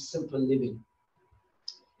and simple living.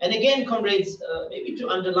 And again, comrades, maybe to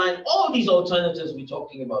underline all these alternatives we're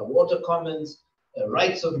talking about, water commons,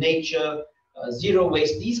 rights of nature, zero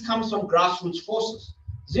waste, these come from grassroots forces.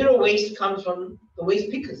 Zero waste comes from the waste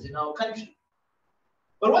pickers in our country.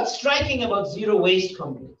 But what's striking about zero waste,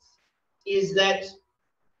 comrades, is that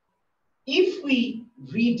if we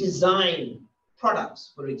redesign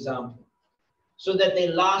products, for example, so that they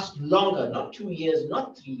last longer, not 2 years,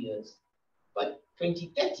 not 3 years, but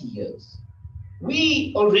 20, 30 years,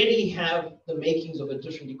 we already have the makings of a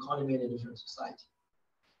different economy and a different society.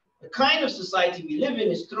 The kind of society we live in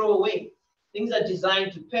is throwaway. Things are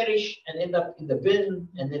designed to perish and end up in the bin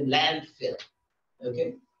and then landfill,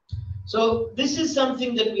 okay? So this is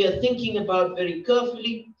something that we are thinking about very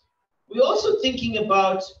carefully. We're also thinking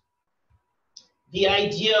about the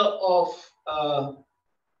idea of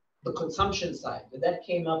the consumption side. And that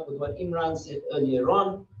came up with what Imran said earlier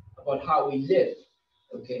on about how we live,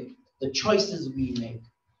 okay? The choices we make.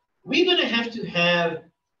 We're going to have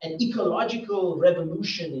an ecological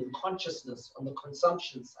revolution in consciousness on the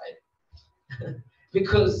consumption side.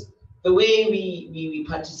 Because the way we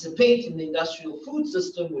participate in the industrial food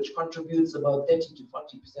system, which contributes about 30 to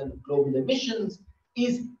 40% of global emissions,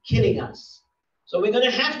 is killing us. So we're going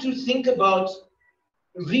to have to think about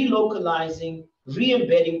relocalizing,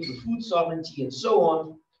 re-embedding through food sovereignty and so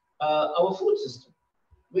on, our food system.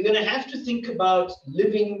 We're going to have to think about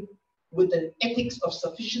living with an ethics of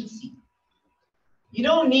sufficiency. You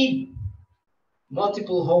don't need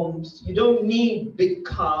multiple homes, you don't need big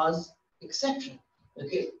cars, etc.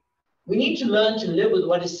 Okay? We need to learn to live with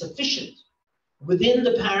what is sufficient within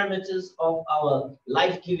the parameters of our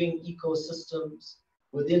life-giving ecosystems,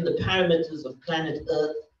 within the parameters of planet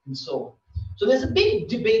Earth, and so on. So there's a big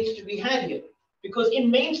debate to be had here, because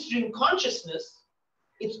in mainstream consciousness,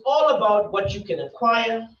 it's all about what you can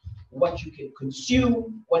acquire, what you can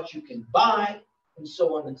consume, what you can buy, and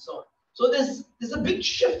so on and so on. So there's a big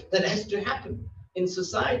shift that has to happen in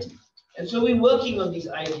society. And so we're working on these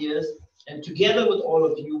ideas, and together with all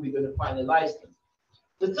of you, we're going to finalize them.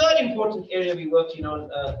 The third important area we're working on,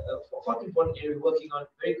 fourth important area we're working on,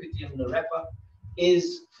 very quickly, I'm going to wrap up,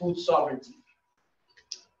 is food sovereignty.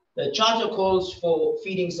 The charter calls for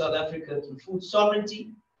feeding South Africa through food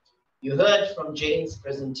sovereignty. You heard from Jane's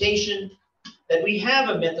presentation that we have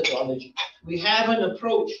a methodology. We have an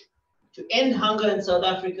approach to end hunger in South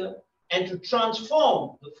Africa and to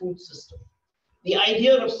transform the food system. The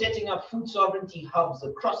idea of setting up food sovereignty hubs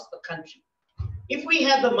across the country. If we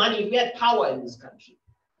had the money, if we had power in this country,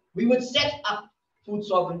 we would set up food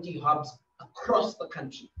sovereignty hubs across the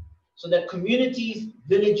country so that communities,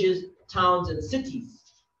 villages, towns, and cities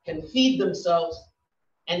can feed themselves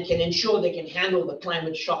and can ensure they can handle the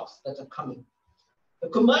climate shocks that are coming. The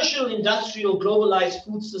commercial, industrial, globalized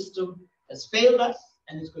food system has failed us,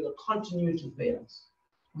 and it's going to continue to fail us.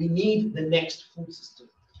 We need the next food system.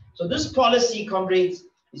 So this policy, comrades,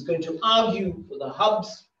 is going to argue for the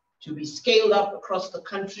hubs to be scaled up across the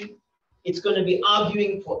country. It's going to be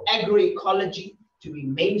arguing for agroecology to be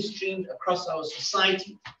mainstreamed across our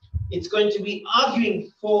society. It's going to be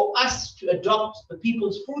arguing for us to adopt the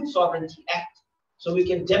People's Food Sovereignty Act so we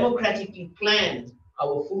can democratically plan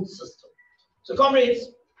our food system. So comrades,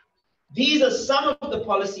 these are some of the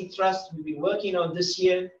policy thrusts we've been working on this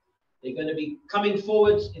year. They're going to be coming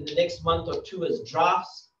forward in the next month or two as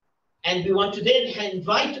drafts. And we want to then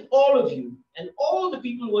invite all of you and all the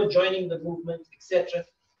people who are joining the movement, etc.,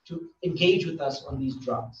 to engage with us on these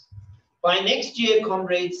drafts. By next year,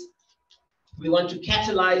 comrades, we want to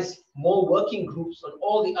catalyze more working groups on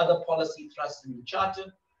all the other policy thrusts in the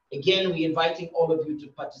Charter. Again, we're inviting all of you to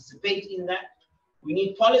participate in that. We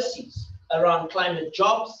need policies around climate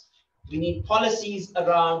jobs. We need policies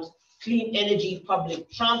around clean energy, public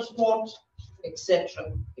transport,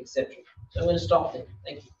 etc., etc. So I'm going to stop there.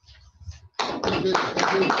 Thank you.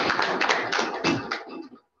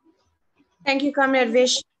 Thank you, Comrade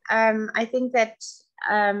Vish. I think that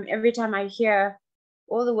every time I hear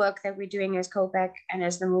all the work that we're doing as COPAC and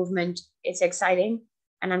as the movement, it's exciting.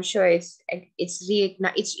 And I'm sure it's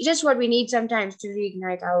just what we need sometimes to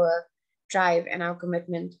reignite our drive and our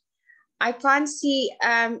commitment. I can't see,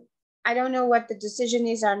 I don't know what the decision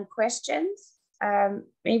is on questions.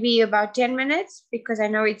 Maybe about 10 minutes, because I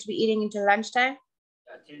know it's eating into lunchtime.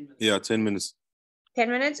 Yeah, 10 minutes. 10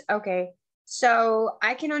 minutes? Okay. So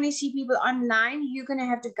I can only see people online. You're going to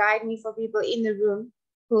have to guide me for people in the room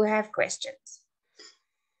who have questions.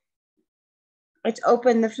 It's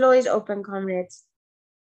open. The floor is open, comrades.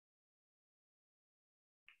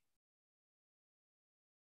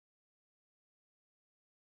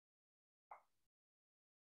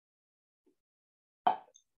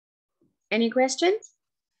 Any questions?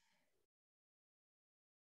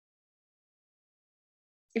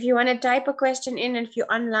 If you want to type a question in, and if you're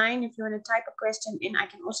online, if you want to type a question in, I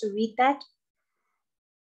can also read that.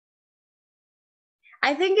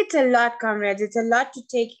 I think it's a lot, comrades. It's a lot to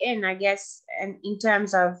take in, I guess, and in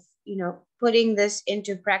terms of, you know, putting this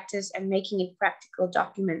into practice and making it practical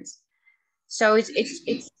documents. So it's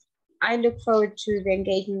I look forward to the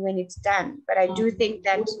engagement when it's done. But I do think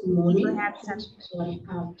that people have some. Sorry,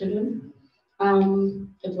 afternoon.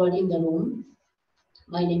 Everyone in the room.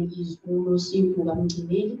 My name is Urusi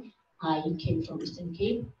Pugamtibeli. I came from Eastern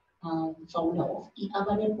Cape, founder of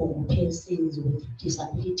Awande Persons with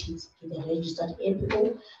Disabilities in the registered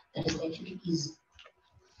NPO that is actually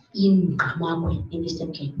in Kamagwe in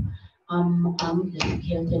Eastern Cape. I'm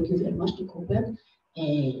here. Thank you very much to COPAC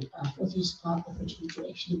for this opportunity to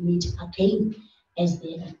actually meet again as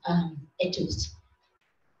the activists.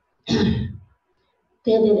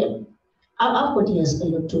 I've got a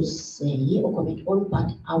lot to say or comment on, but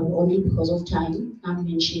I will only, because of time,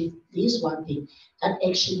 mention this one thing that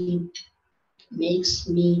actually makes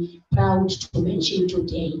me proud to mention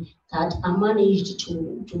today, that I managed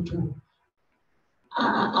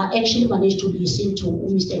I actually managed to listen to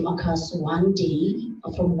Mr. Marcus one day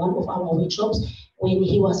from one of our workshops when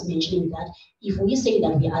he was mentioning that if we say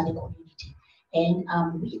that we are the community and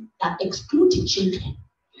we are excluding children,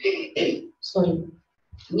 sorry,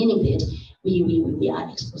 meaning that we are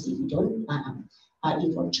exclusive, we don't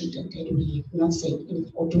involve children, then we not saying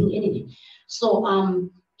anything or doing anything. So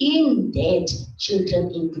in that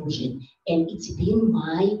children inclusion, and it's been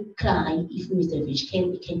my cry, if Mr. Vish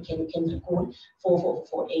can recall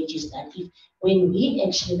for ages, that if when we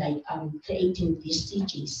actually like creating this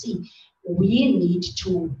CJC, we need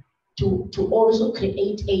to also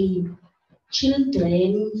create a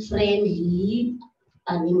children friendly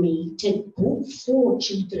animated book for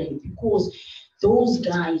children, because those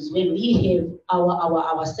guys, when we have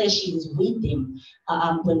our sessions with them,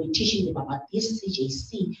 when we're teaching them about this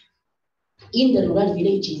CJC, in the rural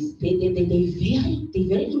villages, they're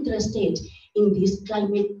very interested in this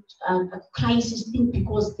climate crisis thing,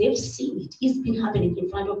 because they've seen it. It's been happening in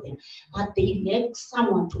front of them, but they lack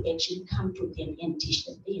someone to actually come to them and teach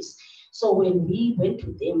them this. So when we went to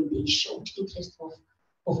them, they showed interest of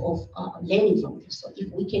learning from this. So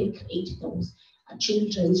if we can create those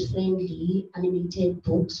children's friendly animated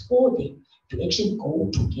books for them to actually go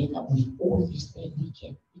together with all these things, we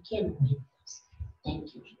can win this.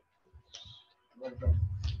 Thank you.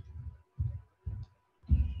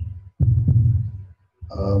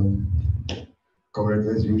 Correct,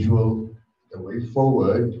 as usual, the way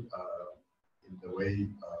forward, in the way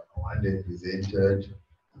Awande presented,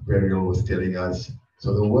 Burial was telling us,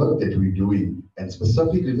 so the work that we're doing, and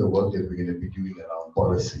specifically the work that we're going to be doing around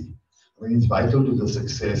policy, I mean, it's vital to the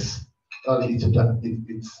success.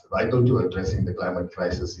 It's vital to addressing the climate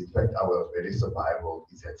crisis. In fact, our very survival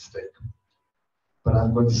is at stake. But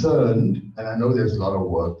I'm concerned, and I know there's a lot of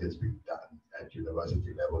work that's being done at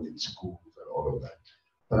university level, in schools and all of that,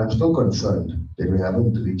 but I'm still concerned that we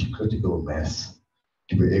haven't reached critical mass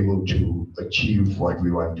to be able to achieve what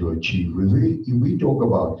we want to achieve. If we talk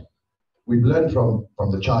about, we've learned from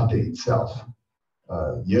the Charter itself,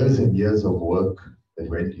 years and years of work that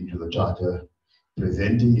went into the Charter,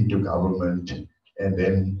 presenting it to government, and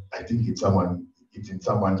then I think it's in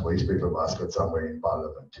someone's waste paper basket somewhere in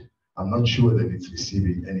Parliament. I'm not sure that it's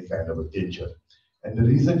receiving any kind of attention. And the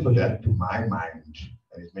reason for that, to my mind,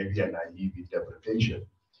 and it may be a naive interpretation,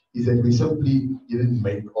 is that we simply didn't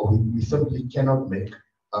make, or we simply cannot make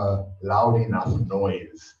a loud enough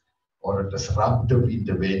noise or a disruptive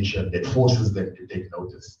intervention that forces them to take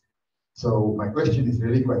notice. So my question is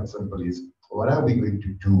really quite simple, is what are we going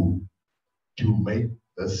to do to make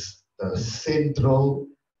this the central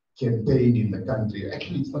campaign in the country?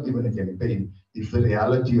 Actually, it's not even a campaign, it's the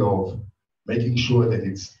reality of making sure that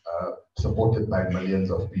it's supported by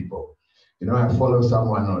millions of people. You know, I follow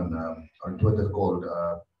someone on Twitter called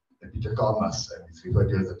Peter Kalmas, and he's referred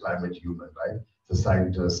to as a climate human, right? It's a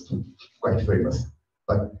scientist, quite famous.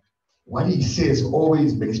 But what he says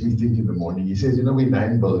always makes me think in the morning. He says, you know, we're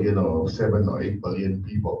 9 billion or 7 or 8 billion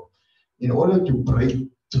people. In order to break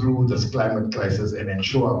through this climate crisis and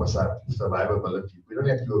ensure our survivability, we don't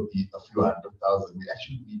have to be a few 100,000. We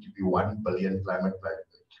actually need to be 1 billion climate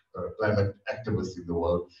activists in the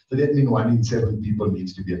world. So that means 1 in 7 people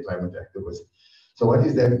needs to be a climate activist. So what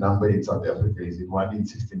is that number in South Africa? Is it 1 in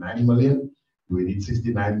 69 million? Do we need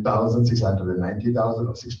 69,000, 690,000,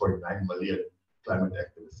 or 6.9 million climate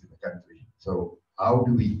activists in the country? So how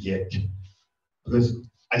do we get, because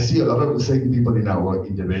I see a lot of the same people in our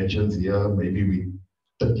interventions here, maybe we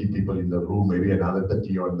 30 people in the room, maybe another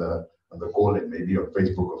 30 on the call, and maybe on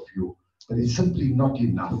Facebook a few, but it's simply not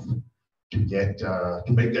enough to get to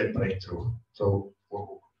make that breakthrough. So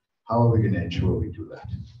how are we going to ensure we do that?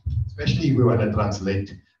 Especially if we want to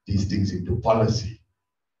translate these things into policy.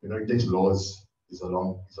 You know, it takes laws. It's a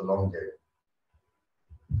long game.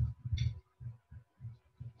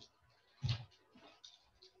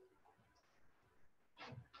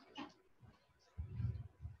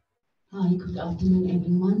 Hi, good afternoon,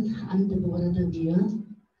 everyone. I'm Deborah Davia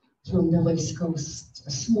from the West Coast,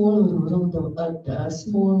 a small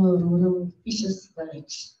rural fishers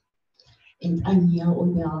village. And I'm here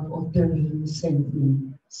on behalf of the rain sent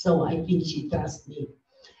me. So I think she trusts me.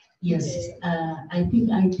 Yes, I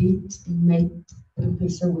think I did meet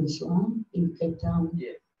Professor Wishwa in Cape Town.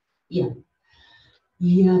 Yeah.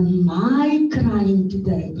 My crying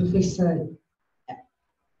today, Professor,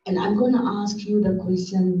 and I'm going to ask you the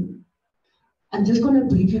question. I'm just going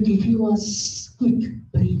to give you a quick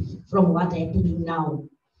brief from what's happening now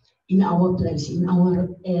in our place, in our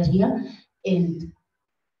area. And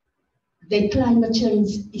the climate change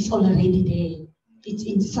is already there. It's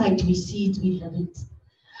inside, we see it, we have it.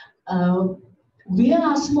 We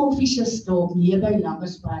are small fishers though, nearby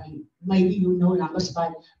Lambersbaai. Maybe you know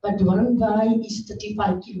Lambersbaai, but Doornbaai is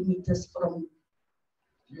 35 kilometers from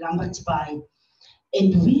Lambersbaai.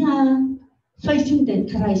 And we are facing that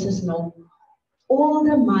crisis now. All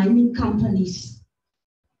the mining companies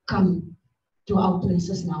come to our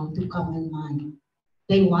places now to come and mine.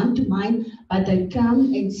 They want to mine, but they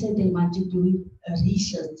come and say they want to do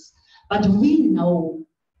research. But we know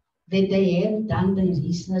that they have done the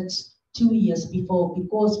research 2 years before,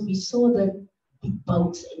 because we saw the big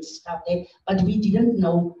boats and stuff there, but we didn't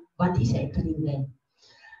know what is happening there.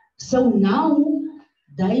 So now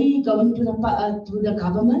they go into the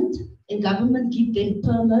government, and government give them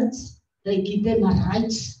permits. They give them a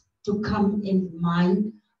rights to come and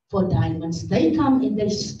mine for diamonds. They come and they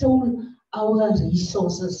stole our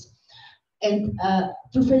resources. And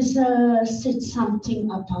Professor said something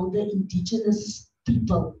about the indigenous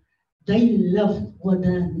people. They live with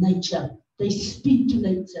the nature. They speak to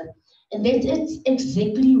nature. And that's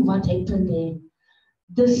exactly what happened there.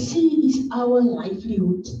 The sea is our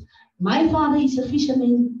livelihood. My father is a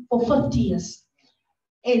fisherman for 50 years.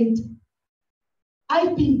 And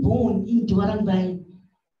I've been born in Doornbaai,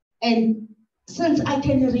 and since I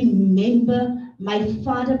can remember, my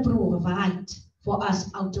father provided for us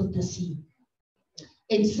out of the sea.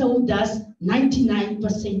 And so does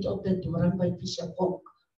 99% of the Doornbaai fisher folk,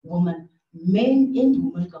 women, men and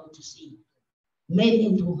women go to sea, men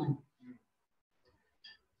and women,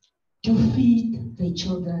 to feed their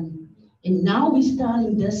children. And now we're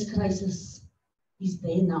starting this crisis, is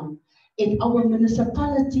there now. In our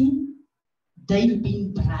municipality, they've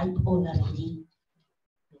been bribed already.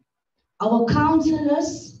 Our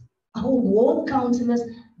councillors, our ward councillors,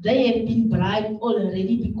 they have been bribed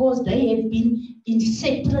already because they have been in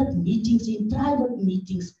separate meetings, in private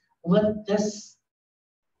meetings with this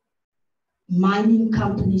mining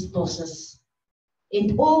company's bosses.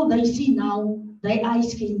 And all they see now, their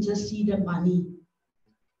eyes can just see the money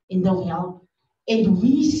in the well. And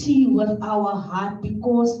we see with our heart,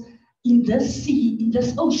 because in this sea, in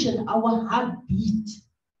this ocean, our heart beats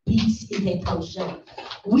in that ocean.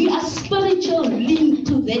 We are spiritual linked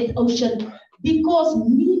to that ocean. because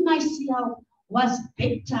me myself was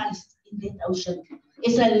baptized in that ocean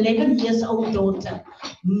as an 11 years old daughter.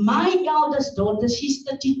 My eldest daughter, she's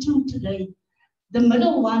 32 today. The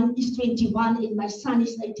middle one is 21 and my son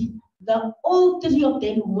is 18. The all three of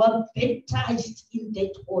them were baptized in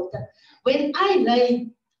that water. When I lay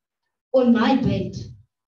on my bed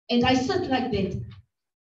and I sit like that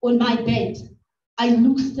on my bed, I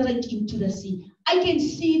look straight into the sea. I can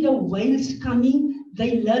see the whales coming.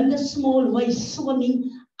 They learn the small ways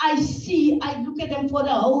swimming. I look at them for the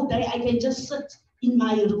whole day. I can just sit in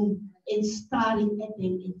my room and staring at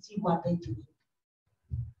them and see what they're doing.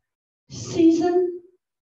 Season,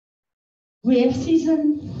 we have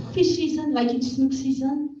season, fish season, like it's snook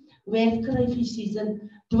season. We have crayfish season.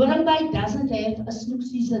 Doornby doesn't have a snook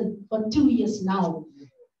season for 2 years now.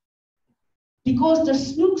 Because the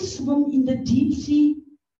snooks swim in the deep sea,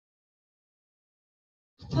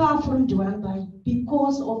 far from Doornby,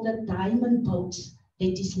 because of the diamond boats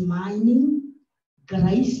that is mining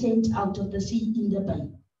grey sand out of the sea in the bay.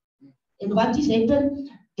 And what is happened?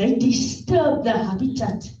 They disturb the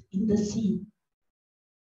habitat in the sea.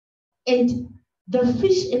 And the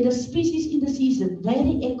fish and the species in the sea is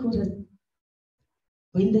very accurate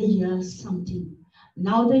when they hear something.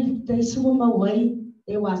 Now they swim away.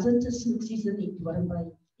 There wasn't a snook season in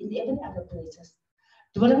Doornby, in every other places.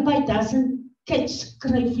 Doornby doesn't catch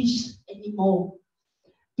crayfish anymore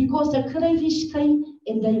because the crayfish came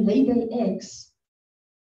and they lay their eggs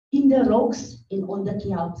in the rocks and on the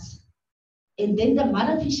clouds. And then the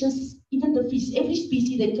mother fishes, even the fish, every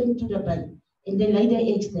species, they come to the bay and they lay their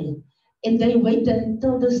eggs there. And they wait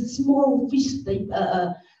until the small fish they,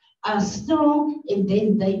 are strong and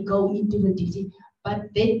then they go into the deep sea.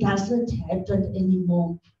 But that doesn't happen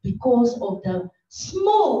anymore because of the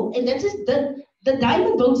small, and that is the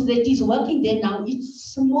diamond boats that is working there now,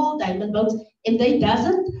 it's small diamond boats, and they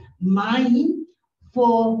doesn't mine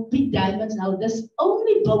for big diamonds now. There's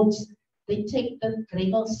only boats, they take the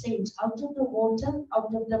gravel sand out of the water,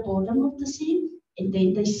 out of the bottom of the sea, and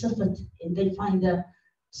then they sift it and they find the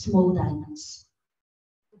small diamonds.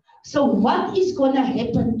 So what is going to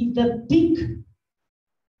happen if the big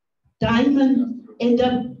diamond and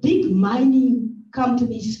the big mining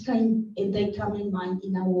companies come and they come and mine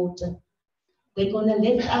in our water? They're going to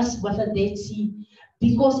let us with a dead sea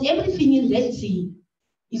because everything in that sea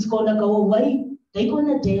is going to go away. They're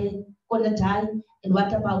going to die. And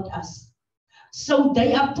what about us? So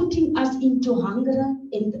they are putting us into hunger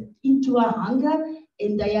and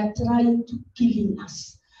they are trying to killing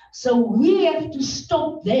us. So we have to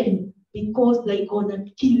stop them because they're going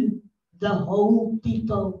to kill the whole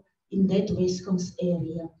people in that West Coast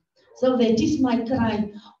area. So that is my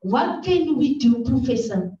cry. What can we do,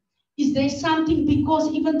 Professor? Is there something,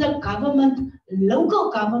 because even the government,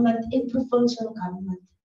 local government and provincial government,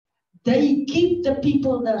 they give the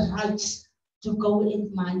people the rights to go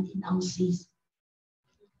and mine in our seas.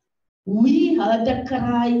 We heard the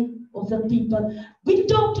cry of the people. We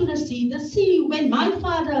talk to the sea, when my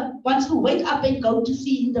father wants to wake up and go to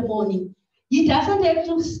sea in the morning, he doesn't have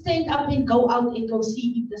to stand up and go out and go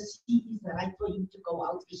see if the sea is right for him to go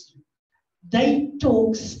out fishing. They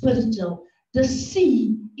talk spiritual. The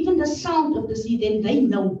sea, even the sound of the sea, then they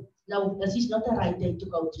know, no, this is not the right day to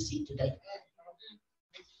go to sea today.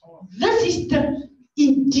 This is the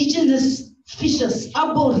indigenous fishes,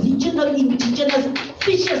 aboriginal indigenous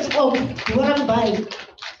fishes of Doornby.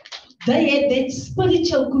 They had that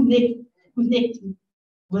spiritual connecting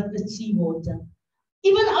with the seawater.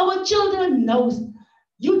 Even our children knows,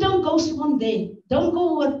 you don't go swim there, don't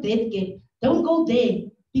go with that gap, don't go there,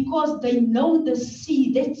 because they know the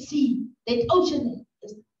sea, that ocean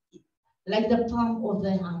is like the palm of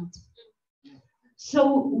their hand.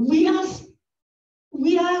 So we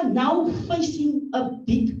are now facing a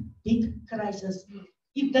big crisis.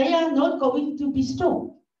 If they are not going to be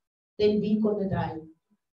stopped, then we're going to die.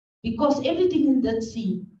 Because everything in that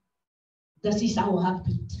sea, this is our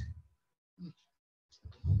heartbeat.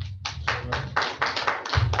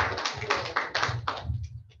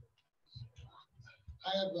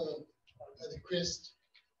 I have a request,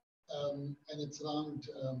 and it's around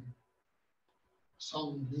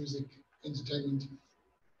song, music, entertainment.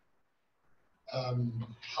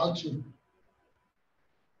 How to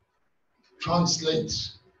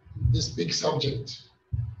translate this big subject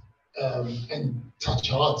and touch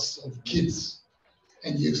hearts of kids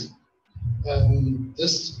and youth.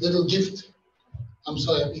 This little gift, I'm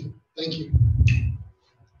so happy, thank you.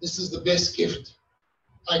 This is the best gift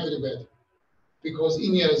I could have had, because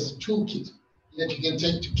in here is a toolkit that you can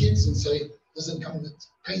take to kids and say, doesn't come with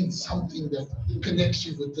paint something that connects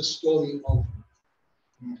you with the story of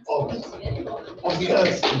of the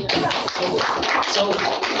earth. So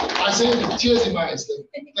I say with tears in my eyes,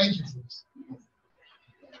 thank you for this.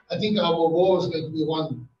 I think our war is going to be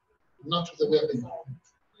won not with a weapon,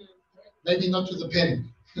 maybe not with a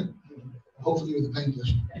pen, hopefully with a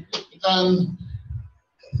paintbrush.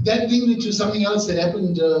 That brings me to something else that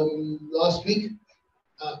happened last week.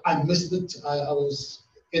 I missed it. I was,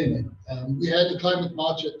 anyway, we had a climate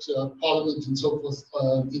march at Parliament and so forth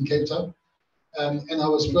in Cape Town. And I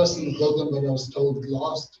was first in the program, but I was told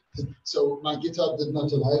last. So my guitar did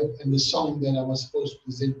not arrive, and the song that I was supposed to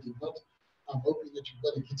present did not. I'm hoping that you've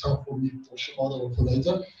got a guitar for me for tomorrow or for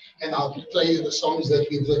later, and I'll play the songs that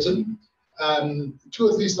we've written. 2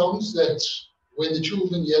 or 3 songs that when the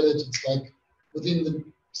children hear it, it's like within the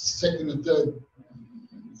second and third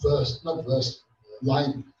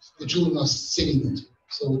line, the children are singing it.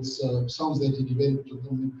 So it's songs that are developed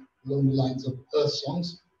along the lines of Earth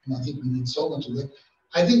songs, and I think we need so much of that.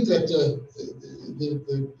 I think that the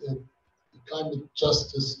climate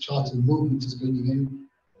justice charter movement is going to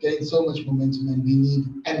gain so much momentum, and we need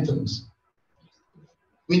anthems.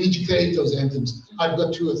 We need to create those anthems. I've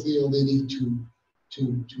got 2 or 3 already to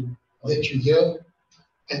let you hear,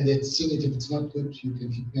 and let's sing it. If it's not good, you can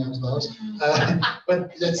kick me out of the house.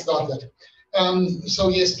 But let's start that. So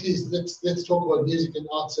yes, please, let's talk about music and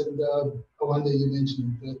arts. And Awande, you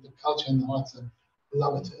mentioned the culture and the arts. I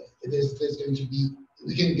love it. There's going to be,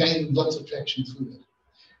 we can gain lots of traction through that.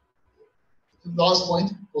 Last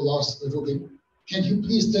point, or last little thing, can you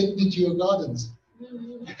please take me to your gardens?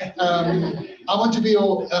 I want to be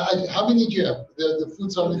all, how many do you have? The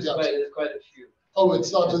food sandwich? There's quite a few. Oh, it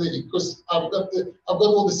started already, because I've got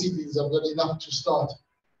all the seedlings. I've got enough to start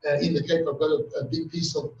in the Cape. I've got a big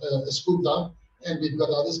piece of a scoop down, and we've got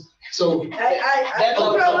others. So I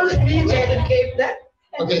promise me to Cape that.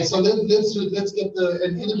 Okay, so let's get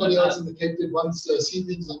and anybody else in the Cape that wants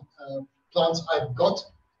seedlings and plants, I've got,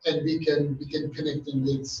 and we can connect and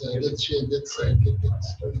let's share. Let's get that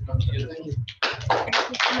started. Thank you.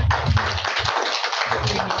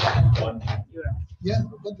 Yeah.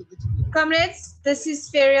 Comrades, this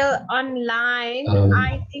is Ferial online.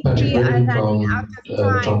 I think we are running out of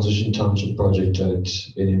time. Transition Township Project at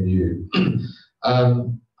NMU.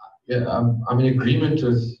 Yeah, I'm in agreement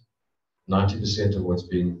with 90% of what's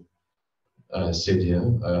been said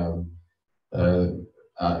here.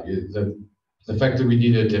 The fact that we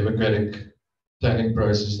need a democratic planning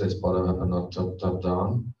process that's bottom up and not top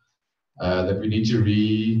down. That we need to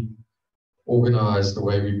reorganize the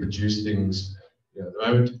way we produce things. You know, at the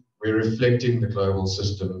moment, we're reflecting the global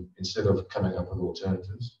system instead of coming up with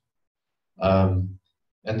alternatives. And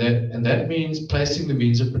that means placing the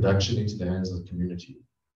means of production into the hands of the community,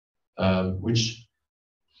 which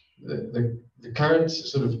the current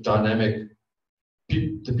sort of dynamic,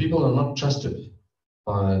 the people are not trusted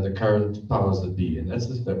by the current powers that be, and that's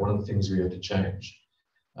one of the things we have to change.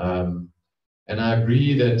 And I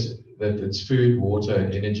agree that it's food, water,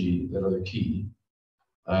 and energy that are the key.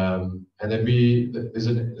 And that there's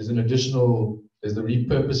the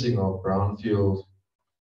repurposing of brownfield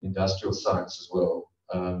industrial sites as well.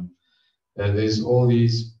 There's all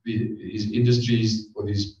these industries or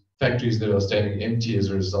these factories that are standing empty as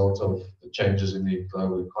a result of the changes in the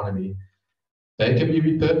global economy. They can be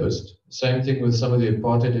repurposed. Same thing with some of the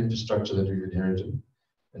apartheid infrastructure that we've inherited.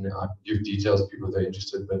 And I'll give details, people if they're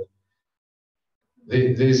interested, but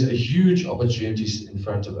there's a huge opportunity in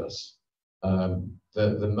front of us.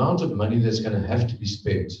 The amount of money that's going to have to be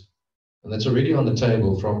spent, and that's already on the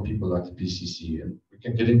table from people like the PCC, and we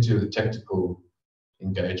can get into the tactical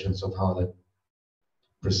engagements of how that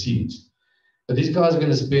proceeds. But these guys are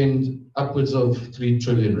going to spend upwards of 3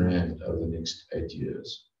 trillion rand over the next 8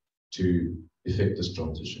 years to effect this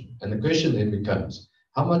transition. And the question then becomes,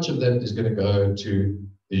 how much of that is going to go to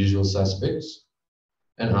the usual suspects,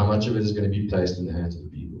 and how much of it is going to be placed in the hands of the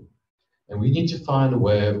people? And we need to find a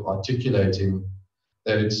way of articulating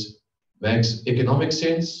that it makes economic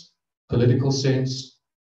sense, political sense,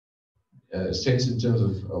 sense in terms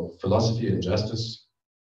of philosophy and justice,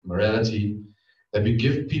 morality, that we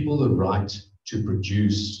give people the right to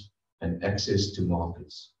produce and access to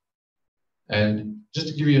markets. And just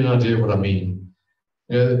to give you an idea of what I mean,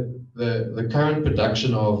 you know, the current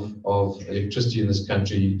production of electricity in this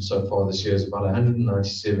country so far this year is about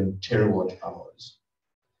 197 terawatt hours,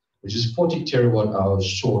 which is 40 terawatt hours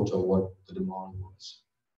short of what the demand was.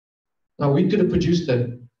 Now, we could have produced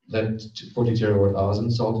that 40 terawatt hours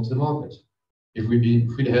and sold it to the market. If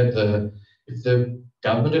the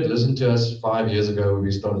government had listened to us 5 years ago when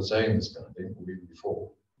we started saying this kind of thing, or even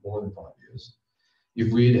before, more than 5 years,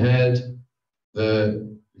 if we'd had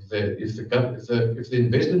the if the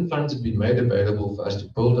investment funds had been made available for us to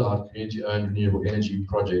build out community-owned renewable energy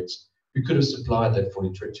projects, we could have supplied that 40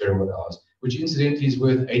 terawatt hours, which incidentally is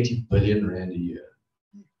worth 80 billion rand a year.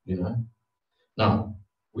 You know, now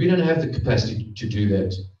we don't have the capacity to do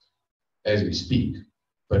that as we speak,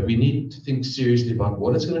 but we need to think seriously about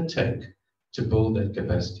what it's going to take to build that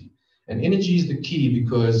capacity. And energy is the key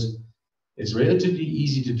because it's relatively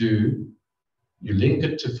easy to do. You link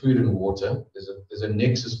it to food and water. There's a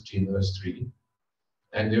nexus between those three,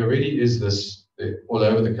 and there already is this all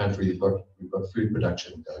over the country. We've got food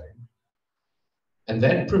production going, and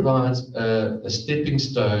that provides a stepping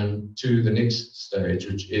stone to the next stage,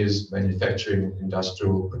 which is manufacturing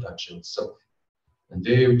industrial production itself. And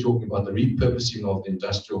there we're talking about the repurposing of the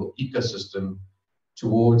industrial ecosystem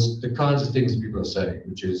towards the kinds of things that people are saying,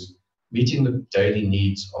 which is meeting the daily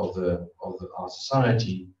needs of our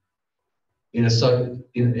society in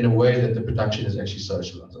a way that the production is actually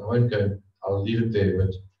socialized. I won't go, I'll leave it there,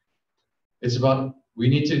 but it's about, we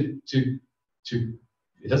need to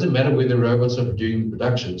it doesn't matter whether robots are doing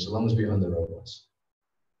production, so long as we own the robots.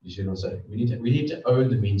 You see what I'm saying? We need to own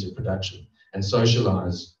the means of production and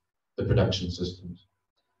socialize the production systems.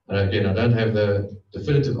 And again, I don't have the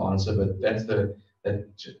definitive answer, but that's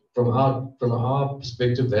from our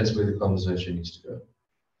perspective, that's where the conversation needs to go.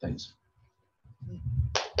 Thanks.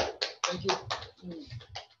 Thank you.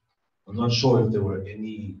 I'm not sure if there were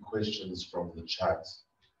any questions from the chat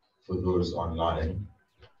for those online,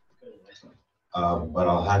 but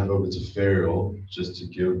I'll hand over to Ferial just to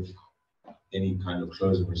give any kind of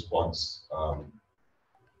closing response,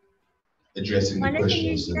 addressing the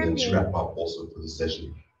questions and then to wrap up also for the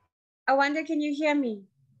session. Awande, can you hear me?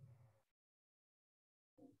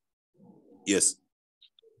 Yes.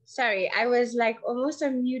 Sorry, I was like almost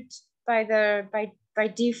on mute by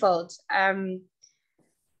default.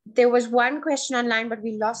 There was one question online, but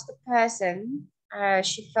we lost the person.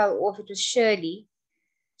 She fell off. It was Shirley.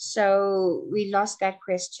 So we lost that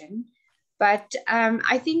question. But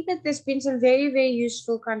I think that there's been some very, very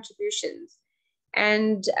useful contributions.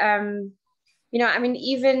 And, you know, I mean,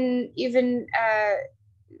 even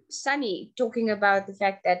Sunny talking about the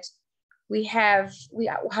fact that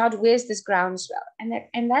where's this groundswell?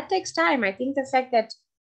 And that takes time. I think the fact that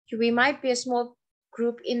we might be a small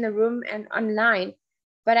group in the room and online,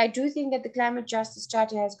 but I do think that the Climate Justice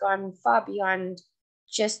Charter has gone far beyond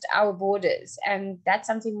just our borders. And that's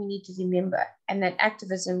something we need to remember, and that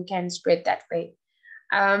activism can spread that way.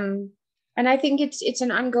 And I think it's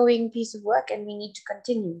an ongoing piece of work, and we need to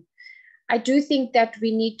continue. I do think that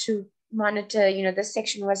we need to monitor, you know, this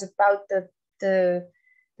section was about the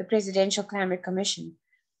Presidential Climate Commission,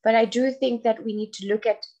 but I do think that we need to look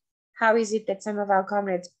at how is it that some of our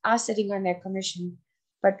comrades are sitting on that commission,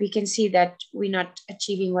 but we can see that we're not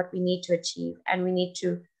achieving what we need to achieve, and we need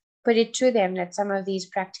to put it to them that some of these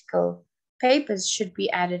practical papers should be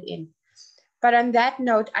added in. But on that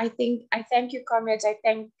note, I thank you, comrades. I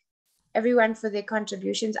thank everyone for their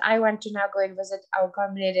contributions. I want to now go and visit our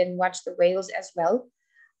comrade and watch the whales as well.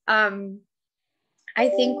 I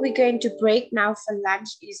think we're going to break now for lunch,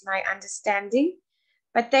 is my understanding.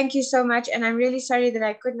 But thank you so much. And I'm really sorry that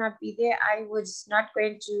I could not be there. I was not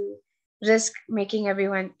going to risk making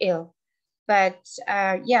everyone ill. But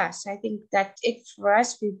yes, I think that's it for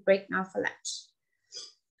us. We break now for lunch.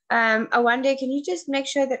 Awande, can you just make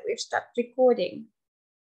sure that we've stopped recording?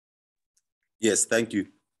 Yes, thank you.